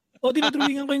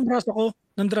 Dinodrawingan ko yung braso ko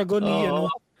ng dragon ni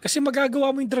Kasi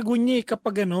magagawa mo yung dragon niya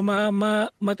kapag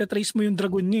matatrace mo yung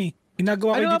dragon niya eh.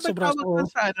 Ginagawa ko dito sa braso ko.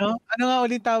 Ano nga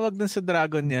ulit tawag dun sa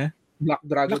dragon niya? Black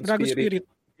Dragon Spirit.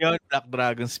 Yun, Black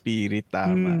Dragon Spirit,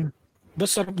 tama.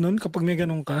 Basta sarap nun kapag may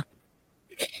ganun ka.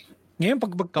 Ngayon,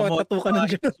 pag magpatato ka ng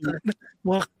ganun,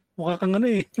 mukha kang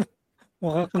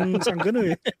Mukha kang isang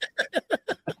gano'n eh.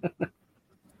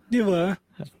 Di ba?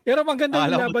 Pero maganda yung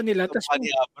Alam mo, laban nila. Tas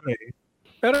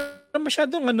pero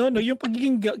masyadong yung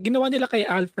pagiging ginawa nila kay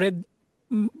Alfred,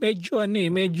 medyo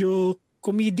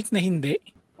comedic na hindi.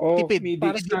 Tipid.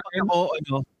 Para sa akin.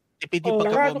 Tipid yung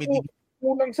pagka-comedy.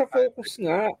 Kulang sa focus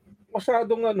nga.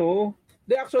 Masyadong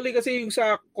actually kasi yung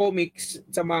sa comics,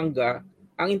 sa manga,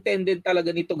 ang intended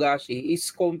talaga ni Togashi is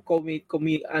comedy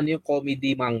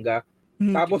manga.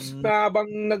 Tapos habang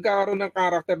nagkaroon ng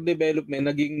character development,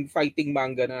 naging fighting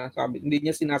manga na, sabi, hindi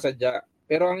niya sinasadya.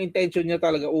 Pero ang intention niya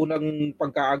talaga, unang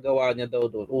pagkakagawa niya daw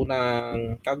doon,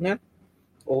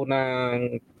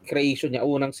 unang creation niya,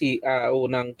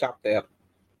 unang chapter,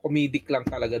 comedic lang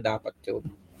talaga dapat yun.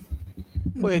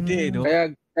 Pwede, no?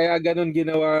 Kaya ganun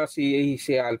ginawa si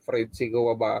Alfred, si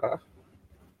Kawabara.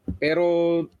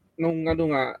 Pero nung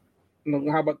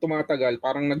habang tumatagal,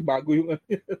 parang nagbago yung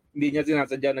hindi niya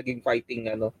sinasadya, naging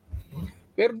fighting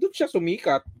Pero doon siya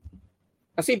sumikat.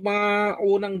 Kasi mga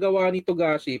unang gawa ni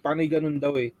Togashi, paano ganun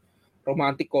daw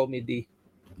romantic comedy.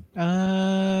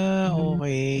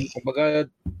 Okay. Kumbaga,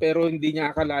 pero hindi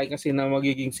niya akalain kasi na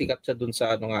magiging sikat siya doon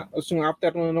sa So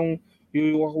after nung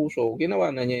Yu Yu Hakusho,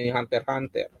 ginawa na niya yung Hunter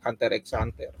x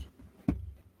Hunter.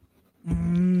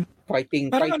 Fighting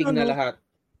na lahat.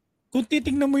 Kung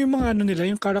titingnan mo yung mga nila,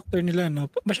 yung character nila,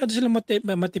 masyado sila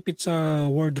matipid sa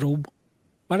wardrobe.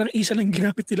 Parang isa lang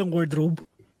ginamit nilang wardrobe.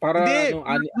 Para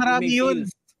marami yun.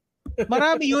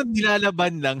 Marami yun,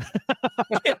 nilalaban lang.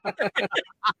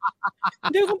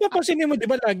 Hindi, kung papansinin mo, di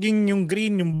ba, laging yung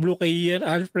green, yung blue kay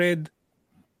Alfred.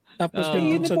 Tapos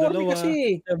yung sa dalawa,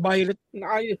 kasi. Violet.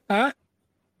 Ha?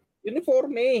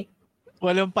 Uniforme.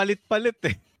 Walang palit-palit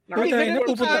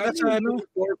Pupunta ka sa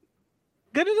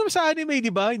Ganun naman sa anime, di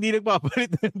ba? Hindi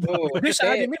nagpapalit.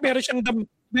 Sa anime, meron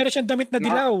siyang damit na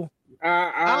dilaw.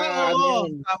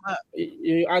 Tama.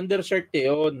 Yung undershirt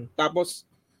yun. Tapos,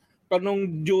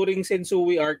 nung during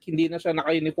Sensui arc, hindi na siya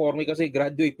naka-uniforme kasi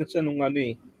graduate na siya nung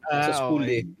sa school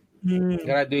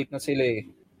Graduate na sila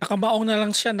Nakabaong na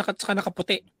lang siya,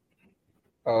 nakaputi.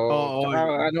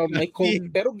 May coat,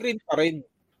 pero green pa rin.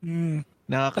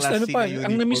 Naka-classy na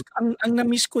uniform. Ang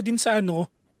na-miss ko din sa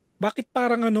bakit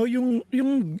parang yung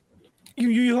Yu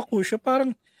Yu Hakusho,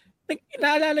 parang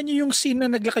naalala niyo yung scene na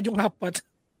naglakad yung apat.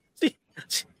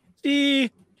 Si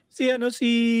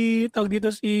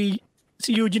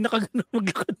Eugene nakagano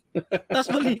maglakad.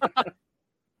 Tapos mali.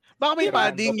 Baka may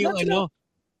padding yung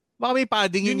Baka may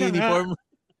padding yung uniform.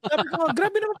 Sabi ko,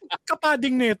 grabe naman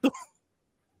kapading nito.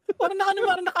 Parang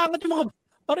nakaangat yung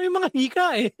parang yung mga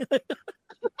hika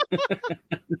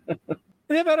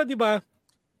Pero di ba,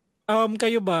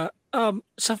 kayo ba,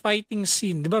 sa fighting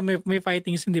scene, di ba, may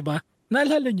fighting scene, di ba?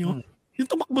 Naalala nyo, yung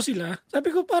tumakbo sila,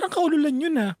 sabi ko parang kaululan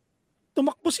yun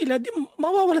tumakbo sila, di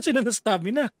mawawalan sila ng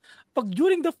stamina. Pag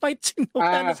during the fight scene,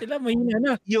 na sila, mahina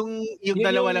na. Yung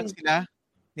dalawa lang sila,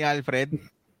 ni Alfred?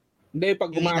 Hindi,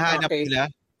 pag gumatak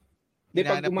sila. Hindi,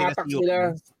 pag gumatak sila,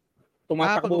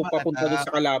 tumatakbo papunta doon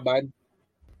sa kalaban.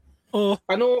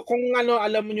 Kung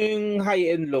alam niyo yung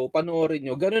high and low, panoorin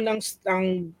niyo. Ganun ang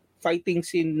fighting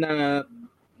scene na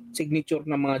signature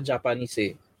ng mga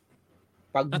Japanese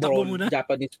Pag brawl,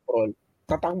 Japanese brawl.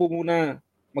 Tatakbo muna,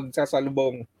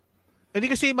 magsasalubong. Hindi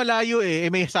kasi malayo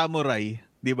may samurai,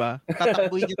 di ba?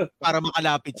 Tatakbuhin niya para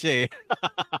makalapit siya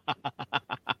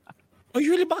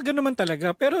Usually baka gano'n naman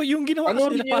talaga. Pero yung ginawa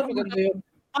nila parang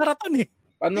marathon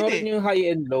Panoorin yung high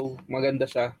and low. Maganda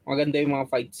siya. Maganda yung mga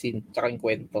fight scene tsaka yung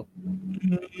kwento.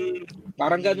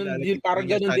 Parang ganun din.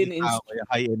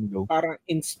 High and low. Parang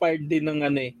inspired din ng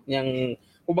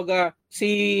kumbaga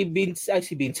si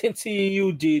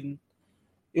Eugene,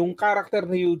 yung character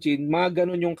ni Eugene, mga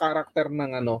ganun yung character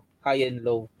ng high and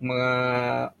low. Mga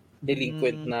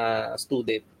delinquent na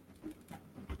student.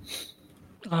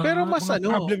 Pero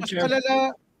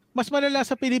mas malala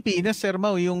sa Pilipinas, Sir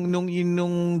Mau, yung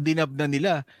nung dinab na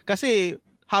nila. Kasi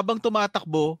habang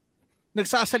tumatakbo,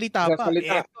 nagsasalita pa.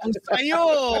 Etong sa'yo!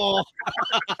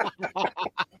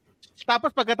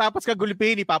 Tapos pagkatapos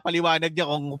kagulpin, ipapaliwanag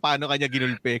niya kung paano kanya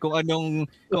ginulpe. Kung ano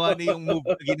yung move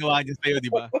na ginawa niya sa'yo,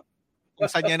 di ba? Kung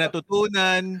saan niya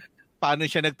natutunan, paano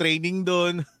siya nag-training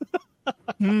doon.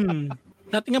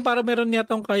 Dati nga para meron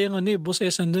yatang kayang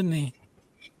bosesan doon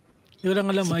Hindi ko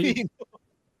lang alam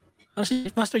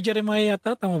si Master Jeremiah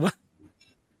yata, tama ba?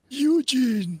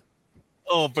 Eugene!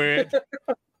 Bert.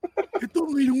 Ito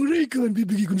ang iyong Raycon,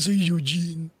 bibigay ko na sa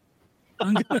Eugene.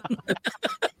 Ang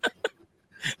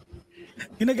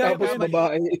ginagaya tapos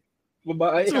babae.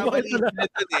 Diba?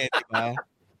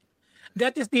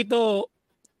 That is dito,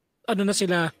 na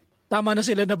sila, tama na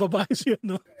sila na babae siya,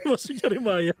 Master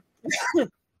Jeremiah.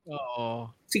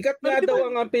 Oo. Sikat nga Pero di daw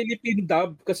ba- ang Philippine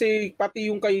dub kasi pati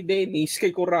yung kay Dennis,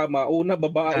 kay Kurama, una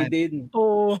babae Yan. din.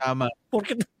 Oo, Tama.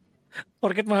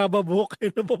 porket mahaba buhok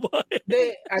kayo na babae. Hindi,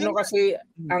 ano Yun kasi,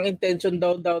 ang intention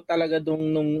daw talaga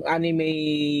nung anime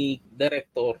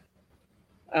director,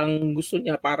 ang gusto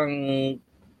niya parang,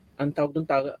 ang tawag doon,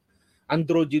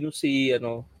 androgynous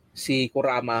si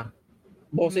Kurama.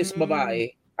 Boses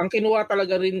babae. Ang kinuha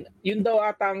talaga rin, yun daw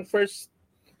ata ang first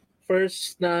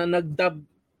na nagdub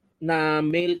na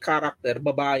male character,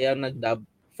 babae ang nagdub.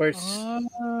 First.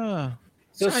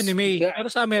 Sa anime. Pero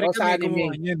sa Amerika sa may anime.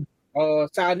 gumawa niyan.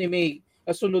 Sa anime.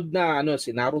 Sunod na,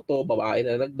 si Naruto, babae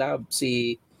na nagdub.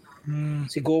 Si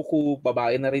Goku,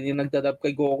 babae na rin yung nagdadub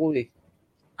kay Goku eh.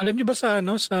 Alam niyo ba sa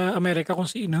Amerika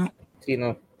kung sino?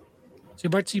 Sino? Si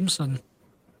Bart Simpson.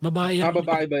 Babae yan.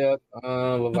 Babae ba yun?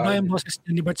 Babae Babae. ang boses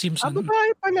niya ni Bart Simpson. Babae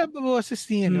pala boses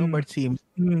niya, no? Bart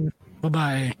Simpson.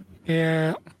 Babae.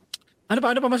 Kaya, ano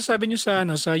pa masasabi niyo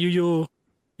sa Yu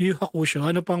Hakusho?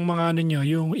 Ano pang mga niyo,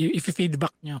 yung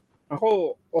i-feedback niyo?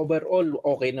 Ako, overall,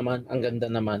 okay naman. Ang ganda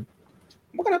naman.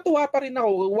 Baka natuwa pa rin ako.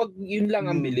 Wag yun lang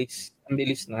ang bilis. Ang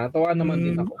bilis na. Natuwa naman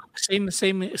din ako.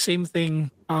 Same thing.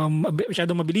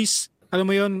 Masyadong mabilis. Alam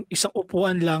mo yun, isang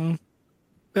upuan lang.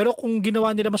 Pero kung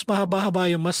ginawa nila mas mahaba-haba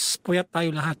yun, mas puyat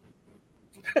tayo lahat.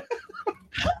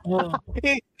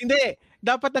 Hindi.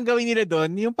 Dapat ang gawin nila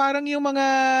doon, yung parang yung mga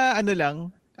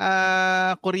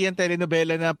Korean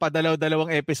telenovela na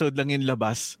padalaw-dalawang episode lang yung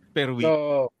labas per week.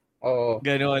 Oo.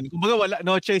 Ganon. Kumbaga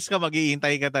no choice ka,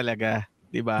 mag-iintay ka talaga.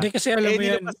 Diba? Hindi kasi alam mo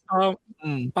yan,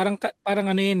 parang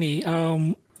ano yun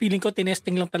feeling ko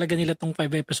tinesting lang talaga nila tong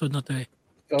 5 episode na to eh.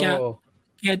 Kaya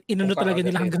inuno talaga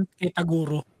nila hanggang kay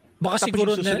Taguro. Baka tapos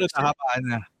siguro susunod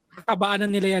habaan na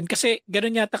nila yan. Kasi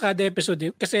gano'n yata kada episode eh.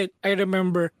 Kasi I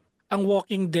remember, ang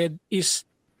Walking Dead is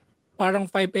parang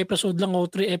 5 episode lang o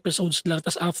 3 episodes lang.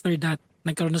 Tapos after that,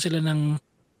 nagkaroon na sila ng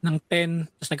 10,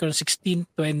 tapos nagkaroon 16,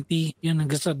 20. Yan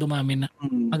hanggang sa dumami na.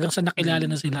 Hanggang sa nakilala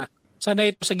na sila. Sana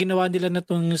ito sa ginawa nila na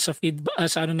itong sa feedback,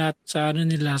 sa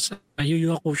Yu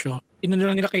Yu Hakusho. Inano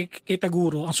lang nila kay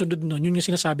Taguro. Ang sunod nun, yun yung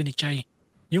sinasabi ni Chai.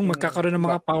 Yung magkakaroon ng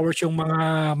mga powers yung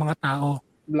mga tao.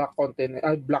 Black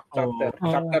chapter.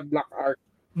 Chapter black art.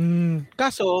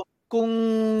 Kaso, kung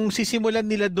sisimulan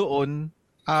nila doon,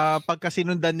 pagka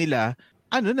sinundan nila,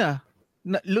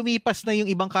 lumipas na yung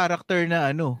ibang karakter na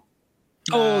yun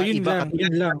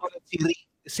lang.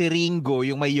 Si Ringo,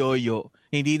 yung may yoyo,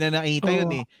 hindi na nakita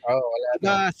yun eh. Wala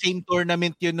na. Same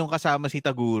tournament yun nung kasama si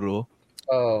Taguro.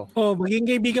 Maging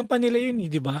kaibigan pa nila yun eh,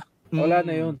 di ba? Wala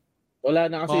na yun. Wala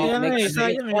na kasi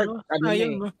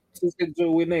sayang si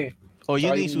Joey na eh.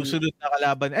 Yun yung susunod na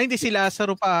kalaban. Ay, hindi, si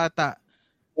Lazaro pa ata.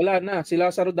 Wala na. Si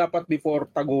Lazaro dapat before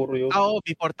Taguro yun.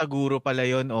 Before Taguro pala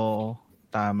yun. Oo,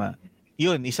 tama.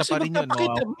 Yun, isa kasi pa rin yun.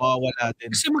 Mawawala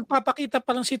din. Kasi magpapakita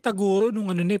pa lang si Taguro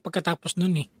nung pagkatapos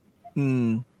nun eh.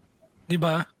 Di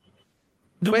ba?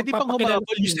 Pwede pang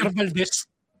humabol Mr. Valdez.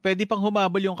 Pwede pang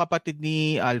humabol yung kapatid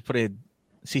ni Alfred,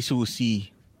 si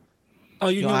Susie.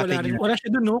 Yun yung wala rin. Wala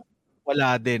siya dun, no?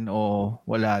 Wala din,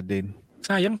 wala din.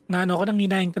 Sayang, ako nang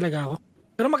hinahing talaga ako.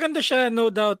 Pero maganda siya,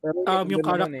 no doubt.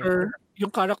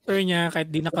 Yung character niya, kahit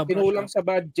di nakabasa. Pinulang sa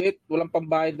budget, walang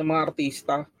pambayad ng mga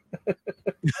artista.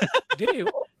 Hindi.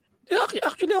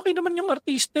 Actually, okay naman yung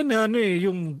artista na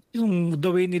yung the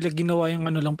way nila ginawa yung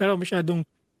lang. Pero masyadong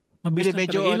mabilis na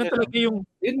medyo talaga.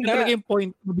 Yun talaga yung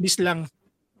point. Mabilis lang.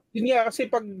 Yun nga, kasi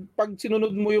pag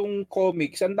sinunod mo yung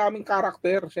comics, ang daming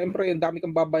karakter. Siyempre, ang dami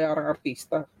kang babayarang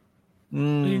artista.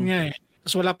 Yun nga eh.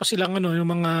 Tapos wala pa silang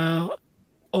yung mga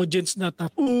audience na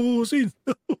tapusin.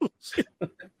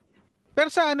 Pero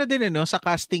sa din sa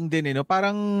casting din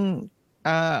parang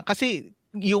kasi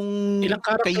yung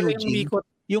kay Eugene,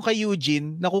 yung kay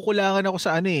Eugene, nakukulangan ako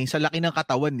sa sa laki ng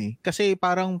katawan eh. Kasi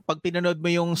parang pag pinanood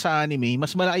mo yung sa anime,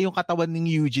 mas malaki yung katawan ng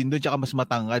Eugene doon, tsaka mas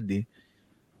matangkad eh.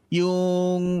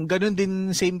 Yung ganun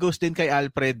din, same goes din kay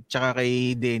Alfred tsaka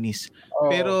kay Dennis.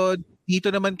 Pero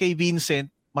dito naman kay Vincent,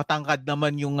 matangkad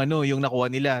naman yung yung nakuha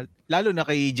nila. Lalo na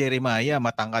kay Jeremiah,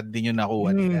 matangkad din yung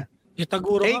nakuha nila. Yung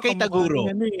Taguro kay Taguro.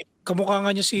 Kamukha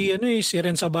nga niya si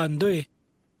Ren Sabando eh.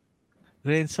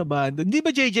 Ren Sabando. Hindi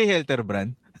ba JJ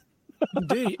Helterbrand?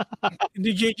 Hindi. Hindi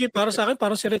JJ. Para sa akin,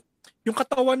 parang si Ren. Yung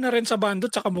katawan na Ren Sabando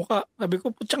tsaka mukha. Sabi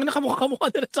ko, putsang nakamukha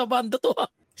na Ren Sabando to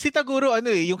ha. Si Taguro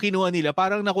yung kinuha nila,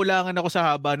 parang nakulangan ako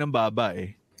sa haba ng baba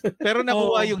eh. Pero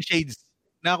nakuha yung shades.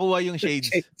 Nakuha yung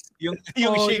shades.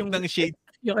 yung shape ng shades.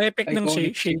 Yung effect ng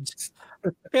shades.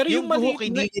 Pero yung buhok,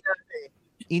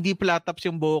 hindi flat tops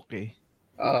yung buhok eh.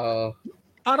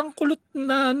 Parang kulot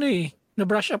na na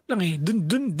brush up lang eh.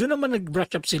 Dun naman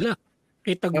nag-brush up sila.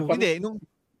 Kay Taguro. Hindi,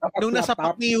 nung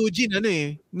nasapak ni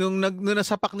Eugene, nung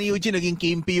nasapak ni Eugene, naging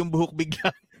kimpi yung buhok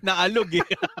bigla. Naalog eh.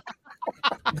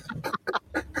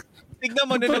 Tignan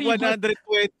mo na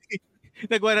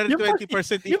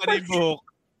nag-120% iba na yung buhok.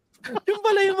 Yung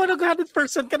pala yung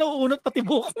 100% ka nauunot pati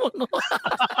buhok mo, no?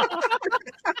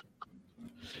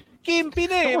 Kimpi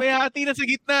na eh. May hati na sa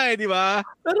gitna eh, di ba?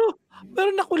 Pero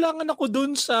nakulangan ako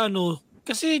dun sa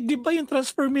kasi di ba yung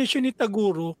transformation ni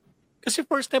Taguro, kasi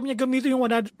first time niya gamitin yung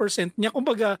 100% niya,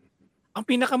 kumbaga, ang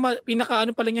pinaka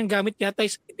pa lang niyang gamit yata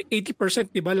is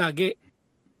 80%, di ba, lagi?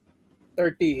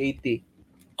 30,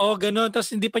 80. Oh, gano'n.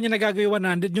 Tapos hindi pa niya nagagawa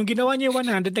 100. Yung ginawa niya yung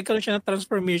 100, nagkaroon siya ng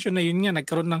transformation na yun nga.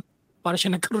 Para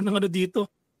siya nagkaroon ng dito.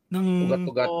 Ng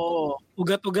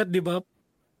ugat-ugat, di ba?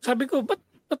 Sabi ko, ba't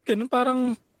ganun?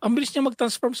 Parang, ang bilis niya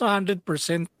mag-transform sa 100%.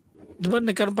 Di ba,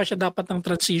 nagkaroon pa siya dapat ng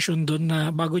transition doon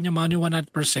na bago niya maano yung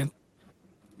 100%.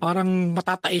 Parang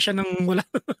matatai siya ng wala.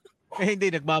 Hindi,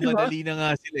 nagmamadali na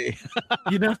nga sila eh.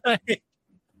 Yun na nga eh.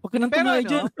 Huwag ka nang tumayo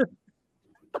dyan.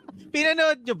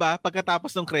 Pinanood nyo ba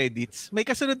pagkatapos ng credits? May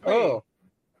kasunod pa eh.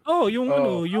 Yung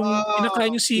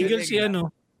pinakain yung seagull si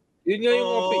Yun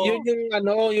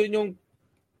yung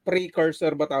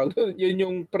precursor ba tawag? Yun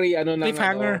yung ng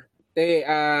cliffhanger.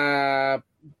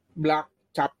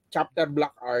 Chapter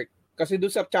Black Arc. Kasi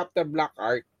doon sa Chapter Black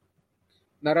Arc,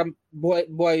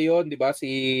 buhay yun, di ba?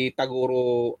 Si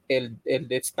Taguro,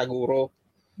 Eldest Taguro.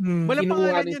 Walang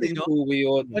pangalan yun,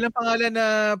 Walang pangalan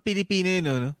na Pilipino yun,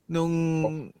 no? Nung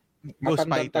Ghost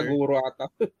Fighter. Taguro ata.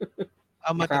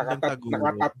 Matandang Taguro.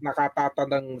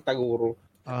 Nakatatandang Taguro.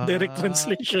 Direct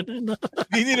translation.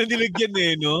 Hindi nila nilagyan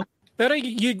eh, no? Pero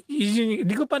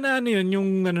hindi ko pa na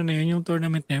yung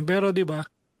tournament na yun. Pero di ba,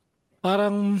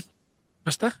 parang,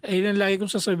 basta, ayun ang lagi kong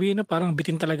sasabihin na parang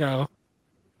bitin talaga ako.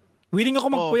 Willing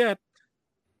ako magpuyat.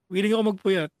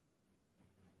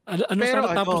 Pero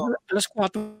sana tapos, alas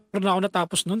 4 na ako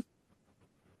natapos nun.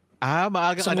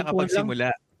 Maaga ka nakapagsimula.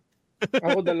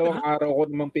 Ako 2 araw ko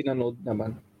namang pinanood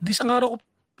naman. Di isang araw ko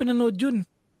pinanood yun.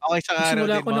 Okay, isang araw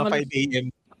din, mga 5 a.m.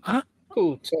 Ha?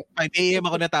 5 a.m.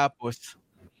 ako natapos.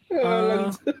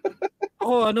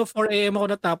 Ako 4 a.m.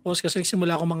 ako natapos kasi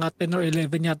nagsimula ako mga 10 or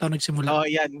 11 yata ako nagsimula.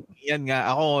 Yan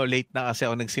nga. Ako late na kasi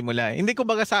ako nagsimula. Hindi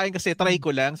kumbaga sa akin kasi try ko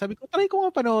lang. Sabi ko, try ko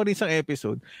nga panoorin isang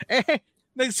episode.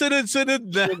 Nagsunod-sunod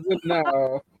na.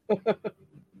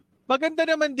 Maganda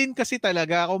naman din kasi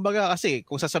talaga. Kumbaga kasi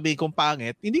kung sasabihin kong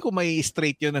pangit, hindi ko may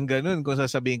straight yun ng ganun kung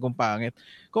sasabihin kong pangit.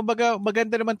 Kumbaga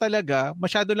maganda naman talaga.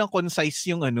 Masyado lang concise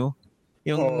yung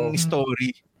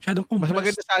story. Mas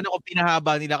maganda sana kung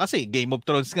pinahaba nila kasi Game of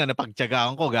Thrones nga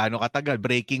napagtiyagaan ko gaano katagal.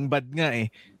 Breaking Bad nga eh.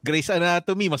 Grey's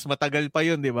Anatomy mas matagal pa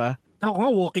yun, di ba? Ako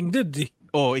nga Walking Dead eh.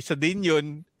 Isa din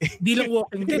yun. Hindi lang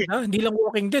Walking Dead ha. Hindi lang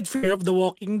Walking Dead. Fear of the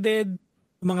Walking Dead.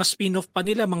 Mga spin-off pa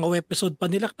nila, mga episode pa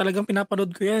nila. Talagang pinapanood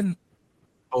ko yan.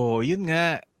 Yun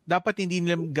nga. Dapat hindi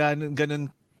nila ganun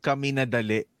kami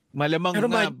nadali. Malamang pero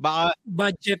na baka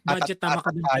budget tama ka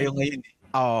din. Tayo ngayon eh.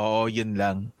 Yun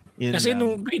lang. Kasi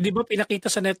nung, di ba pinakita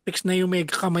sa Netflix na yung may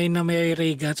kamay na may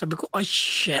Reagan, sabi ko,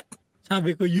 shit.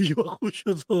 Sabi ko,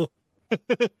 HAKUSHO to.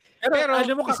 pero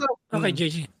alam mo, okay,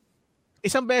 JJ.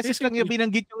 Isang beses lang yung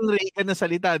binanggit yung Reagan na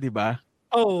salita, di ba?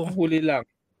 Huli lang.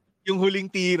 Yung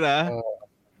huling tira,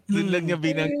 doon lang niya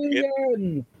binanggit.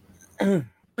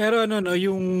 Pero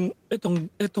yung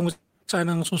itong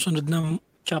sanang susunod ng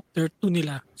chapter 2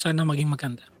 nila, sana maging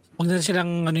maganda. Huwag na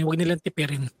silang, huwag nilang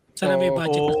tipirin. Sana may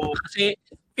budget. Kasi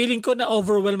feeling ko na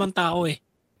overwhelm ang tao eh.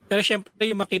 Pero syempre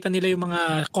yung makita nila yung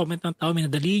mga comment ng tao,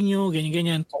 minadali nyo,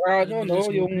 ganyan-ganyan. Saka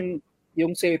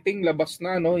yung setting labas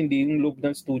na, hindi yung loob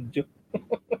ng studio.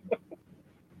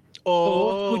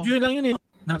 Studio lang yun eh.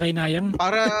 Nakainayang.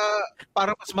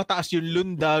 Para mas mataas yung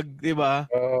lundag, di ba?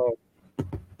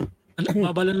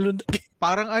 Babalan lundag.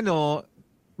 Parang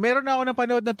meron na ako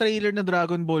napanood na trailer ng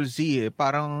Dragon Ball Z eh.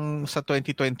 Parang sa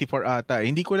 2024 ata.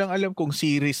 Hindi ko lang alam kung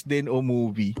series din o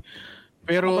movie.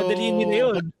 Pero madaliin nila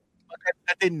yun.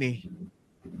 Maganda din eh.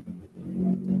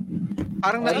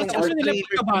 Parang nakita ko sa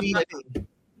trailer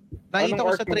nakita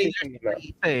ko sa trailer si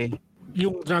Frieza eh.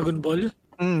 Yung Dragon Ball?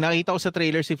 Nakita ko sa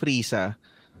trailer si Frieza.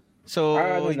 So,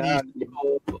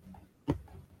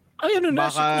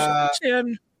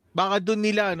 baka doon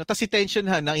nila, tas si Tension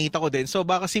Han, nakita ko din. So,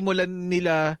 baka simulan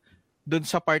nila doon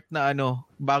sa part na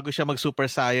bago siya mag-Super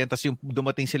Saiyan, tas yung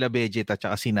dumating sila Vegeta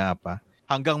at si Nappa,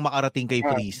 hanggang makarating kay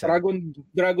Frieza.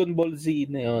 Dragon Ball Z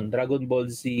na yun. Dragon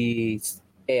Ball Z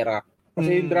era.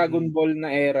 Kasi yung Dragon Ball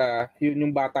na era, yun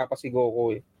yung bata pa si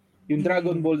Goku eh. Yung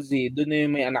Dragon Ball Z, doon na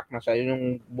yung may anak na siya. Yun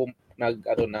yung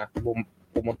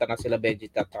pumunta na sila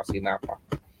Vegeta at si Nappa.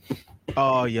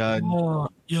 Yan.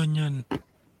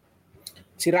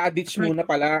 Si Raditz muna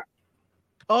pala.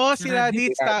 Oh, si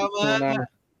Raditz, muna. tama.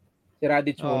 Si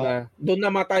Raditz muna. Doon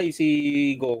namatay si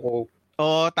Goku.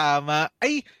 Oh, tama.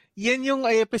 Ay, yan yung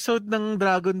episode ng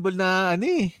Dragon Ball na ano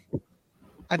eh.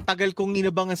 Ang tagal kong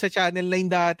inabangan sa Channel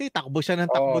 9 dati. Takbo siya ng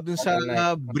takbo dun sa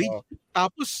bridge.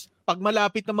 Tapos, pag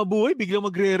malapit na mabuhay, biglang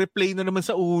magre-replay na naman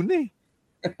sa una eh.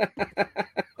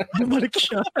 Bumalik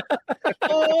siya.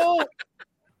 Oo.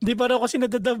 Di pa raw kasi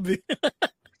nadadab eh.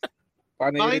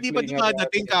 Bakit di pa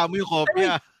dumadating kamo yung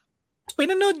kopya?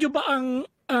 Pinanood nyo ba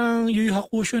ang Yu Yu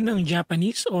Hakusho ng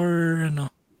Japanese or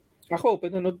ano? Ako,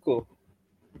 pinanood ko.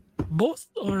 Both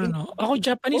or ano? Ako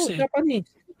Japanese Japanese.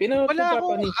 Pinanood Wala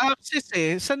ko akong Japanese. access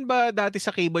eh. San ba dati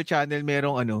sa cable channel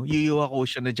merong Yu Yu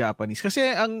Hakusho na Japanese? Kasi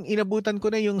ang inabutan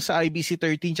ko na yung sa IBC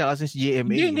 13 tsaka sa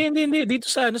GMA. Hindi. Dito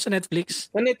sa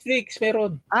Netflix. Sa Netflix,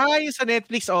 meron. Yung sa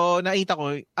Netflix, nakita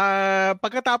ko.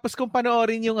 Pagkatapos kong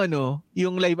panoorin yung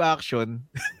yung live action,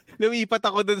 lumipat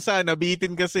ako dun sa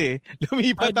bitin kasi.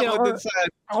 Lumipat ako dun sa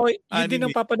Ako, yun din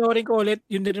ang papanoorin ko ulit.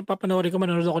 Yun din ang papanoorin ko.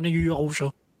 Manonood ako ng Yu Yu Hakusho.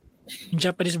 Yung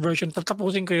Japanese version.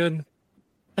 Tatapusin ko yun.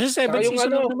 Kasi 7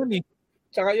 season lang naman eh.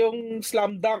 Tsaka yung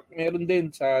Slam Dunk, meron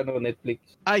din sa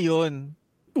Netflix. Ayun.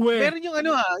 Meron yung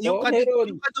yung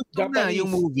kadugtong na,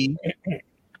 yung movie.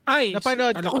 Ay,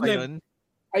 napanood ko ba yun?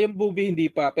 Ay, yung movie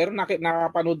hindi pa. Pero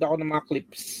nakapanood ako ng mga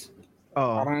clips.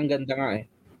 Oo. Parang ang ganda nga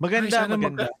eh.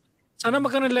 Maganda. Sana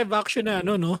magkaroon live action na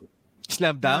no?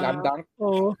 Slam Dunk? Slam Dunk?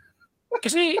 Oo.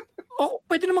 Kasi,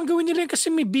 pwede naman gawin nila kasi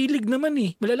may bilig naman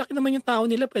eh. Malalaki naman yung tao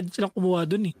nila, pwede silang kumuha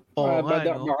dun eh.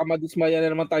 Baka madismaya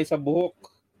na naman tayo sa buhok.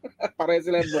 Pare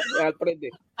sila yung buhok ni Alfred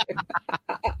eh.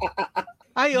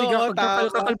 Ay, oo,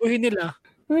 kakalbuhin nila.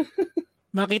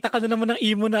 Makita ka na naman ng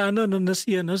imo na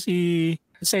si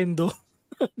Sendo.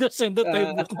 Sendo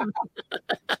tayo buhok.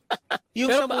 Yung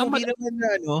pero, sa movie naman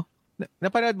na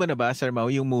napanood mo na ba, Sir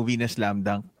Mau, yung movie na Slam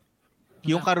Dunk?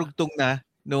 Yung karugtong na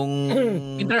nung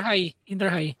Inter High.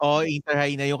 Inter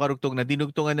High na yung karugtong na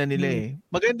dinugtungan na nila eh.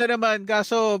 Maganda naman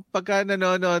kaso pagka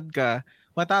nanonood ka,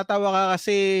 matatawa ka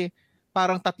kasi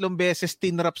parang 3 beses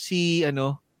tinrap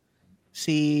sino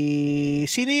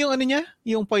yung niya?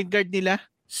 Yung point guard nila?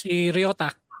 Si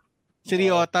Ryota. 3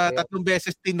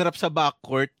 beses tinrap sa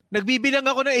backcourt. Nagbibilang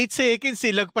ako ng 8 seconds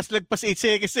lagpas 8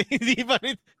 seconds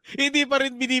hindi pa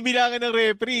rin binibilangan ng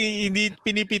referee, hindi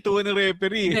pinipituan ng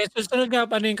referee. Susunod nga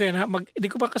paano yun ko yan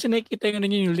hindi ko pa kasi nakikita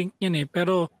yung link niyan eh,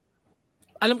 pero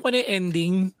alam ko na yung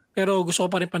ending, pero gusto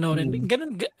ko pa rin panoorin.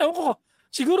 Ganun, ewan ko,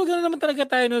 siguro ganun naman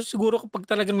talaga tayo, no? Siguro kapag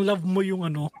talagang love mo yung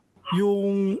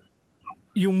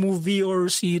yung movie or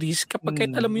series, kapag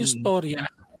kahit alam mo yung storya,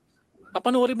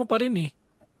 papanoorin mo pa rin eh.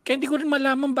 Kaya hindi ko rin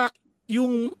malaman bakit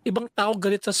yung ibang tao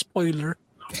galit sa spoiler.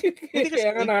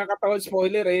 Kaya nga nakakatawa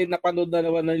spoiler eh. Napanood na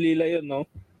naman ng Lila yun, no?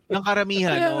 Ng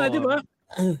karamihan, kaya nga, di ba?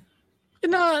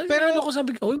 Pero ano ko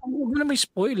sabi ko, huwag na may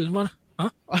spoil. What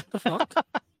the fuck?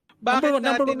 Number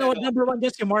one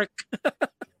dyan si Mark.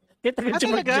 Kaya tagal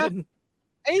si Mark dyan.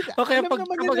 Okay,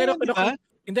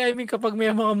 hindi, I mean kapag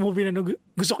may mga movie na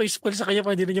gusto ko i-spoil sa kanya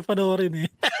pa hindi na niya panoorin eh.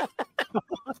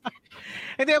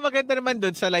 Hindi, maganda naman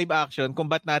doon sa live action kung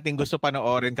ba't natin gusto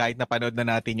panoorin kahit napanood na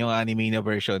natin yung anime na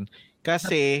version.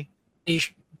 Kasi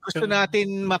gusto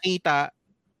natin makita,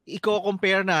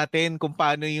 i-compare natin kung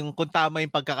tama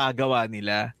yung pagkakagawa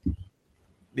nila.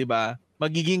 'Di ba?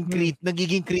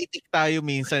 Nagiging critic tayo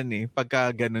minsan eh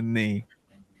pagka ganun na eh.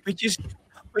 Which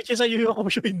is a Yu Yu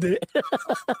Hakusho hindi.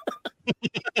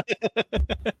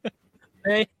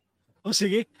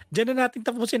 Sige. Diyan na natin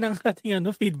tapusin ang ating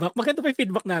feedback. Maganda pa yung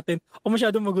feedback natin o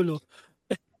masyadong magulo?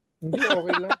 Hindi,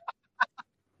 okay lang.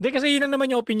 Hindi, kasi yun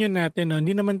naman yung opinion natin. No?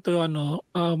 Hindi naman to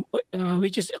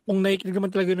which is kung nakikinig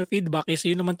naman talaga ng feedback is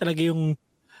yun naman talaga yung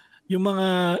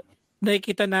mga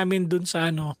nakikita namin dun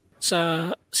sa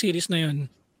sa series na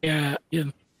yun. Kaya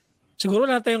yun. Siguro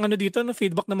wala tayong dito, no?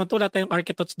 Feedback naman to. Wala tayong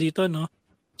architects dito, no?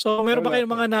 So, meron ba kayong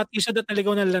mga natisod at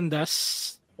naligaw ng landas?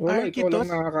 Wala, ikaw lang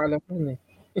nakakaalam nun eh.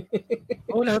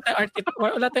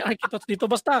 Wala tayong architects dito.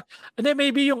 Basta,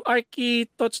 maybe yung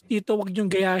architects dito, wag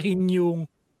niyong gayahin yung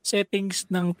settings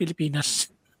ng Pilipinas.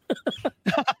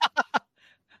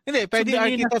 Hindi, pwede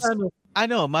architects,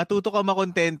 matuto ka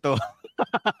makontento.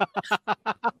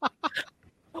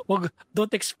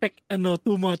 Don't expect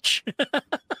too much.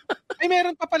 Ay,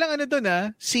 meron pa palang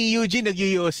doon si Eugene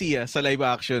nag-UOC sa live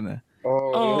action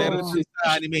Meron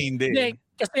sa anime hindi.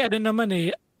 Kasi naman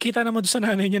kita naman doon sa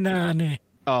nanay niya na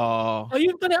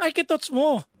ayun pa na architects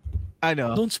mo.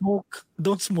 Don't smoke.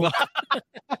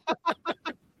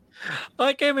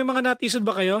 Okay, may mga natisod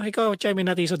ba kayo? Ikaw, Chay, may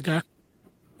natisod ka?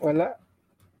 Wala.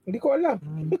 Hindi ko alam.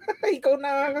 Ikaw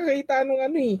nakakakita nung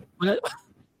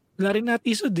Wala rin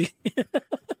natisod eh.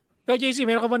 Ikaw, JC,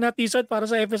 meron ka ba natisod para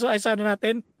sa episode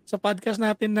sa sa podcast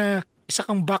natin na isa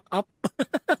kang backup.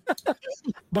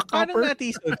 Paano Backupper.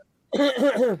 natisod?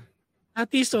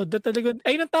 Natisod. Talaga,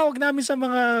 ay, ang tawag namin sa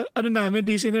mga, namin,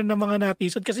 listener na mga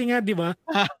natisod. Kasi nga, di ba?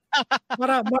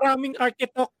 Maraming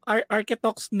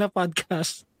architects na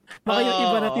podcast. Baka yung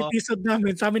iba natitisod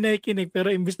namin, sa amin nakikinig, pero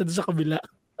imbis na doon sa kabila.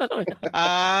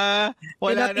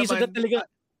 Wala natisod naman.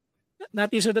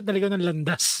 Natisod na talaga ng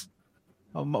landas.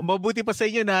 Mabuti pa sa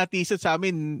inyo, natisod sa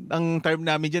amin. Ang term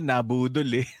namin dyan,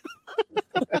 nabudol eh.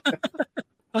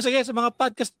 Sige, sa mga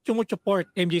podcast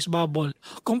support, MJ's Bubble,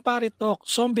 Kumpare Talk,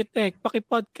 Zombie Tech,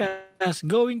 Paki-Podcast,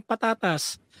 Going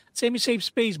Patatas, Semi-Safe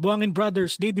Space, Buhangin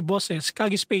Brothers, Lady Bosses,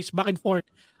 Kagi Space, Back and Forth,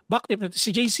 BACKTRIP, si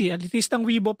JC, Alitistang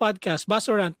Weibo Podcast,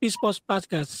 Basorant, Peace Post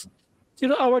Podcast,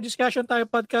 0 Hour Discussion Tayo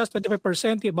Podcast,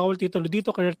 25%, Bawal Titulo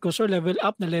Dito, Career Kusor, Level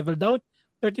Up na Level Down,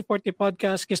 30-40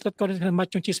 Podcast, Kislot Corner ng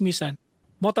Machong Chismisan,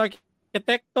 Motor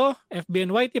Arkitekto,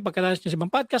 FBNYT, pagkatalas nyo sa ibang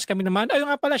podcast, kami naman.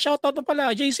 Ayun nga pala, shoutout na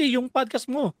pala, JC, yung podcast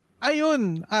mo.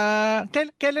 Ayun,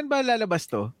 kailan ba lalabas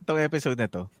to? Itong episode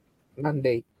na to?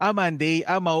 Monday. Monday.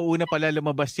 Mauuna pala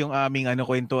lumabas yung aming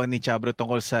kwentuhan ni Chabro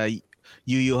tungkol sa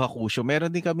HAKUSHO. Meron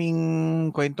din kaming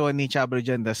kwentuhan ni Chabro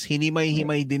dyan, tas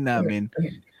hinimay-himay din namin.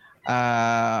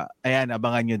 Ayan,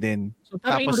 abangan nyo din. So,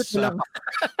 tapos lang.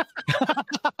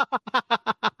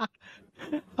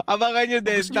 Abangan nyo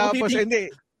din. Tapos,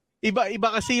 hindi. Iba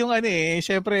kasi yung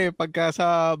syempre, pagka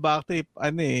sa BACKTRIP,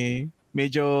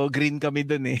 medyo green kami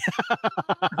dun eh.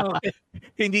 Okay.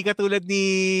 Hindi katulad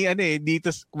ni,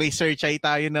 dito may search ay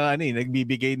tayo na,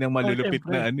 nagbibigay ng malulupit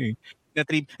na, na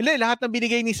trivia. Lahat ng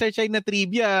binigay ni Search ay na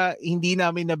trivia, hindi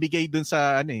namin nabigay dun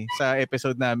sa, sa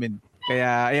episode namin.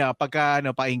 Kaya, ayan, pagka,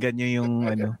 pakinggan nyo yung,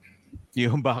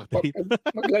 yung BACKTRIP.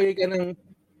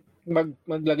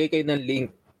 Maglagay kayo ng link.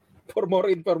 For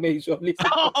more information, listen.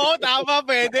 Oo, tama,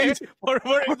 pwede. For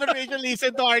more information,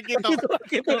 listen to Arkitalk.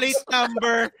 Plate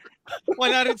number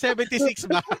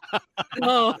 176 ba?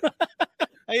 Oo.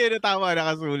 Ayun, tama,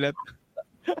 nakasulat.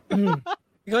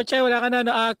 Ikaw, Chay, wala ka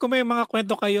na. Kung may mga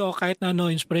kwento kayo, kahit na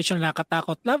inspiration,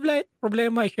 nakatakot, love light,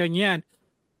 problema, share niyan.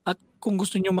 At kung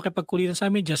gusto niyo makipagkulitan sa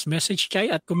amin, just message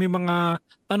Chay. At kung may mga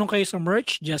tanong kayo sa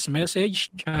merch, just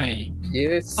message Chay.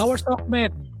 Yes. Our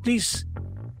Stockmet, please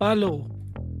follow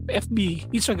FB,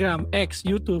 Instagram, X,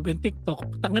 YouTube, and TikTok.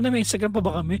 Tanga na, may Instagram pa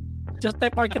ba kami? Just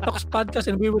type Architects Podcast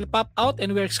and we will pop out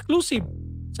and we're exclusive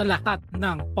sa lahat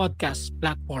ng podcast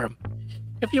platform.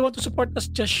 If you want to support us,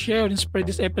 just share and spread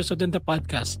this episode and the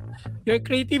podcast. Your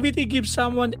creativity gives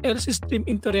someone else's dream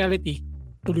into reality.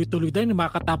 Tuloy-tuloy din,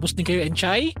 makakatapos din kayo. And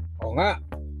Chai? Oo nga.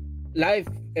 Life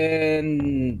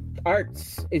and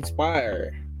arts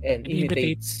inspire and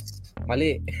imitates.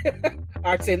 Mali.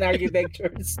 Arts and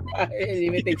architecture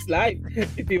imitates life.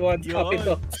 If you want copy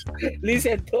talks,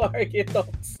 listen to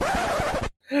Architects.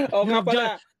 O nga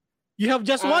pala. You have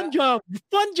just one job.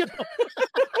 One job.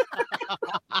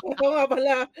 O nga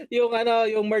pala,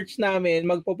 yung merch namin,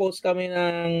 magpo-post kami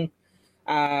ng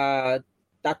 3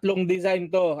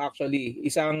 design to actually.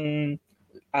 Isang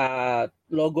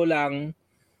logo lang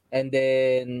and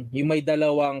then yung may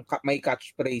dalawang may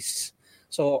catchphrase.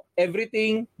 So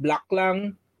everything black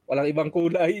lang, walang ibang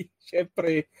kulay,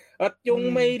 syempre. At yung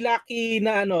may lucky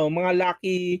na mga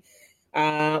lucky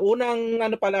unang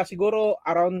pala siguro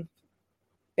around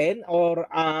 10 or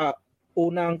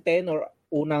unang 10 or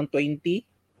unang 20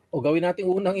 o gawin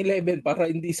natin unang 11 para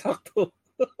hindi sakto.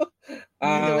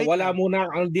 Wala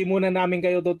muna, hindi muna namin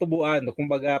kayo tutubuan.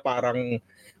 Kumbaga parang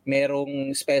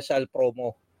merong special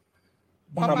promo.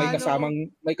 Para may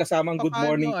kasamang good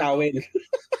morning towel.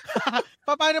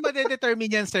 Paano ba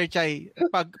de-determine yan, Sir Chai?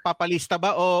 Papalista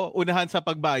ba o unahan sa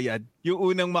pagbayad? Yung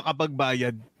unang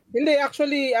makapagbayad? Hindi,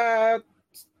 actually,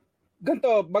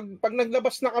 ganito, pag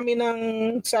naglabas na kami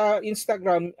sa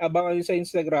Instagram, abangan nyo sa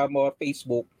Instagram or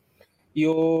Facebook,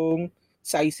 yung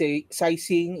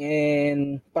sizing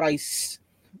and price.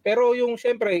 Pero yung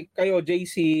syempre, kayo,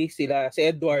 JC, sila, si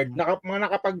Edward, mga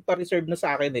nakapagpa-reserve na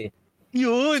sa akin eh.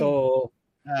 Yun! So,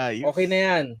 okay na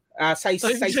yan.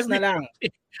 Size na lang.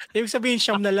 Ibig sabihin,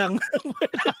 siyam na lang.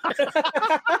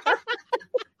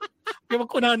 Yung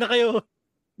magkunahan na kayo.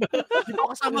 Di ba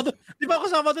ako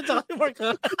kasama doon sa Mark,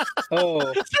 ha? Oo.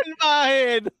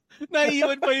 Salbahin!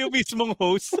 Naiwan pa yung mismong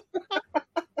host.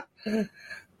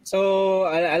 So,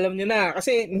 alam niyo na.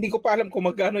 Kasi hindi ko pa alam kung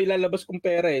magkano ilalabas kong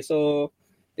pera eh. So,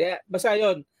 basta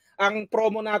yun. Ang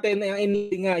promo natin,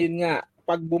 yun nga,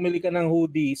 pag bumili ka ng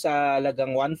hoodie sa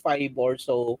lagang 1.5 or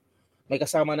so, may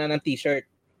kasama na ng t-shirt.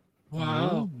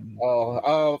 Wow.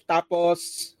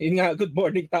 Tapos, yun nga, good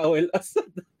morning towel.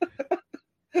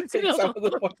 Kasama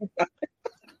good morning towel.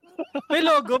 May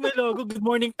logo. Good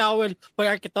morning towel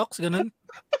by Architects, ganun.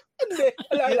 Hindi,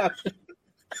 wala lang.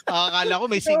 Akala ko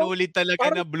may sinulit talaga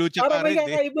na blue tsaka Parang may red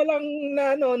kakaiba lang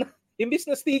na imbis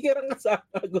na sticker ang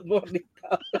kasama, good morning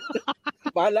towel.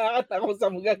 Bahala ka na kung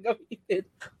saan mo gagamitin.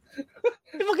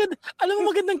 Alam mo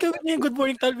magandang gawin niya yung good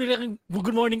morning towel bilang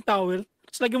good morning towel.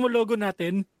 Tapos lagyan mo logo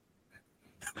natin.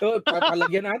 So,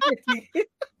 papalagyan natin.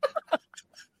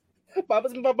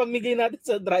 Tapos papamigay natin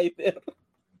sa driver.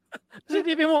 Kasi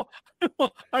tipi mo,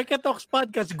 Architox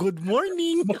Podcast, good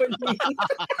morning. Morning.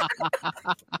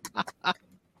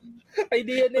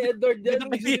 Idea ni Edward yan.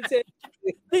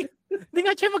 Hindi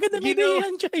nga, Chay, magandang idea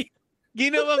yan, Chay.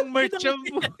 Ginawang merch yung...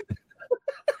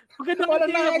 Magandang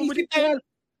Walang idea. nakaisip yan.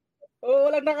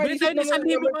 Walang nakaisip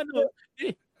naman.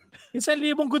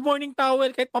 1,000 good morning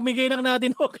towel, kahit pamigay lang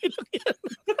natin, okay lang yan.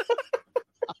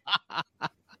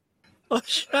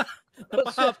 Siya.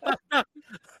 Napahapa na.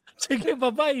 Sige,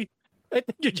 bye-bye.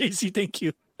 Thank you, JC. Thank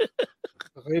you.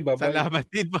 Okay, bye-bye. Salamat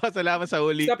din po. Salamat sa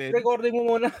ulitin. Stop recording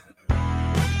mo muna.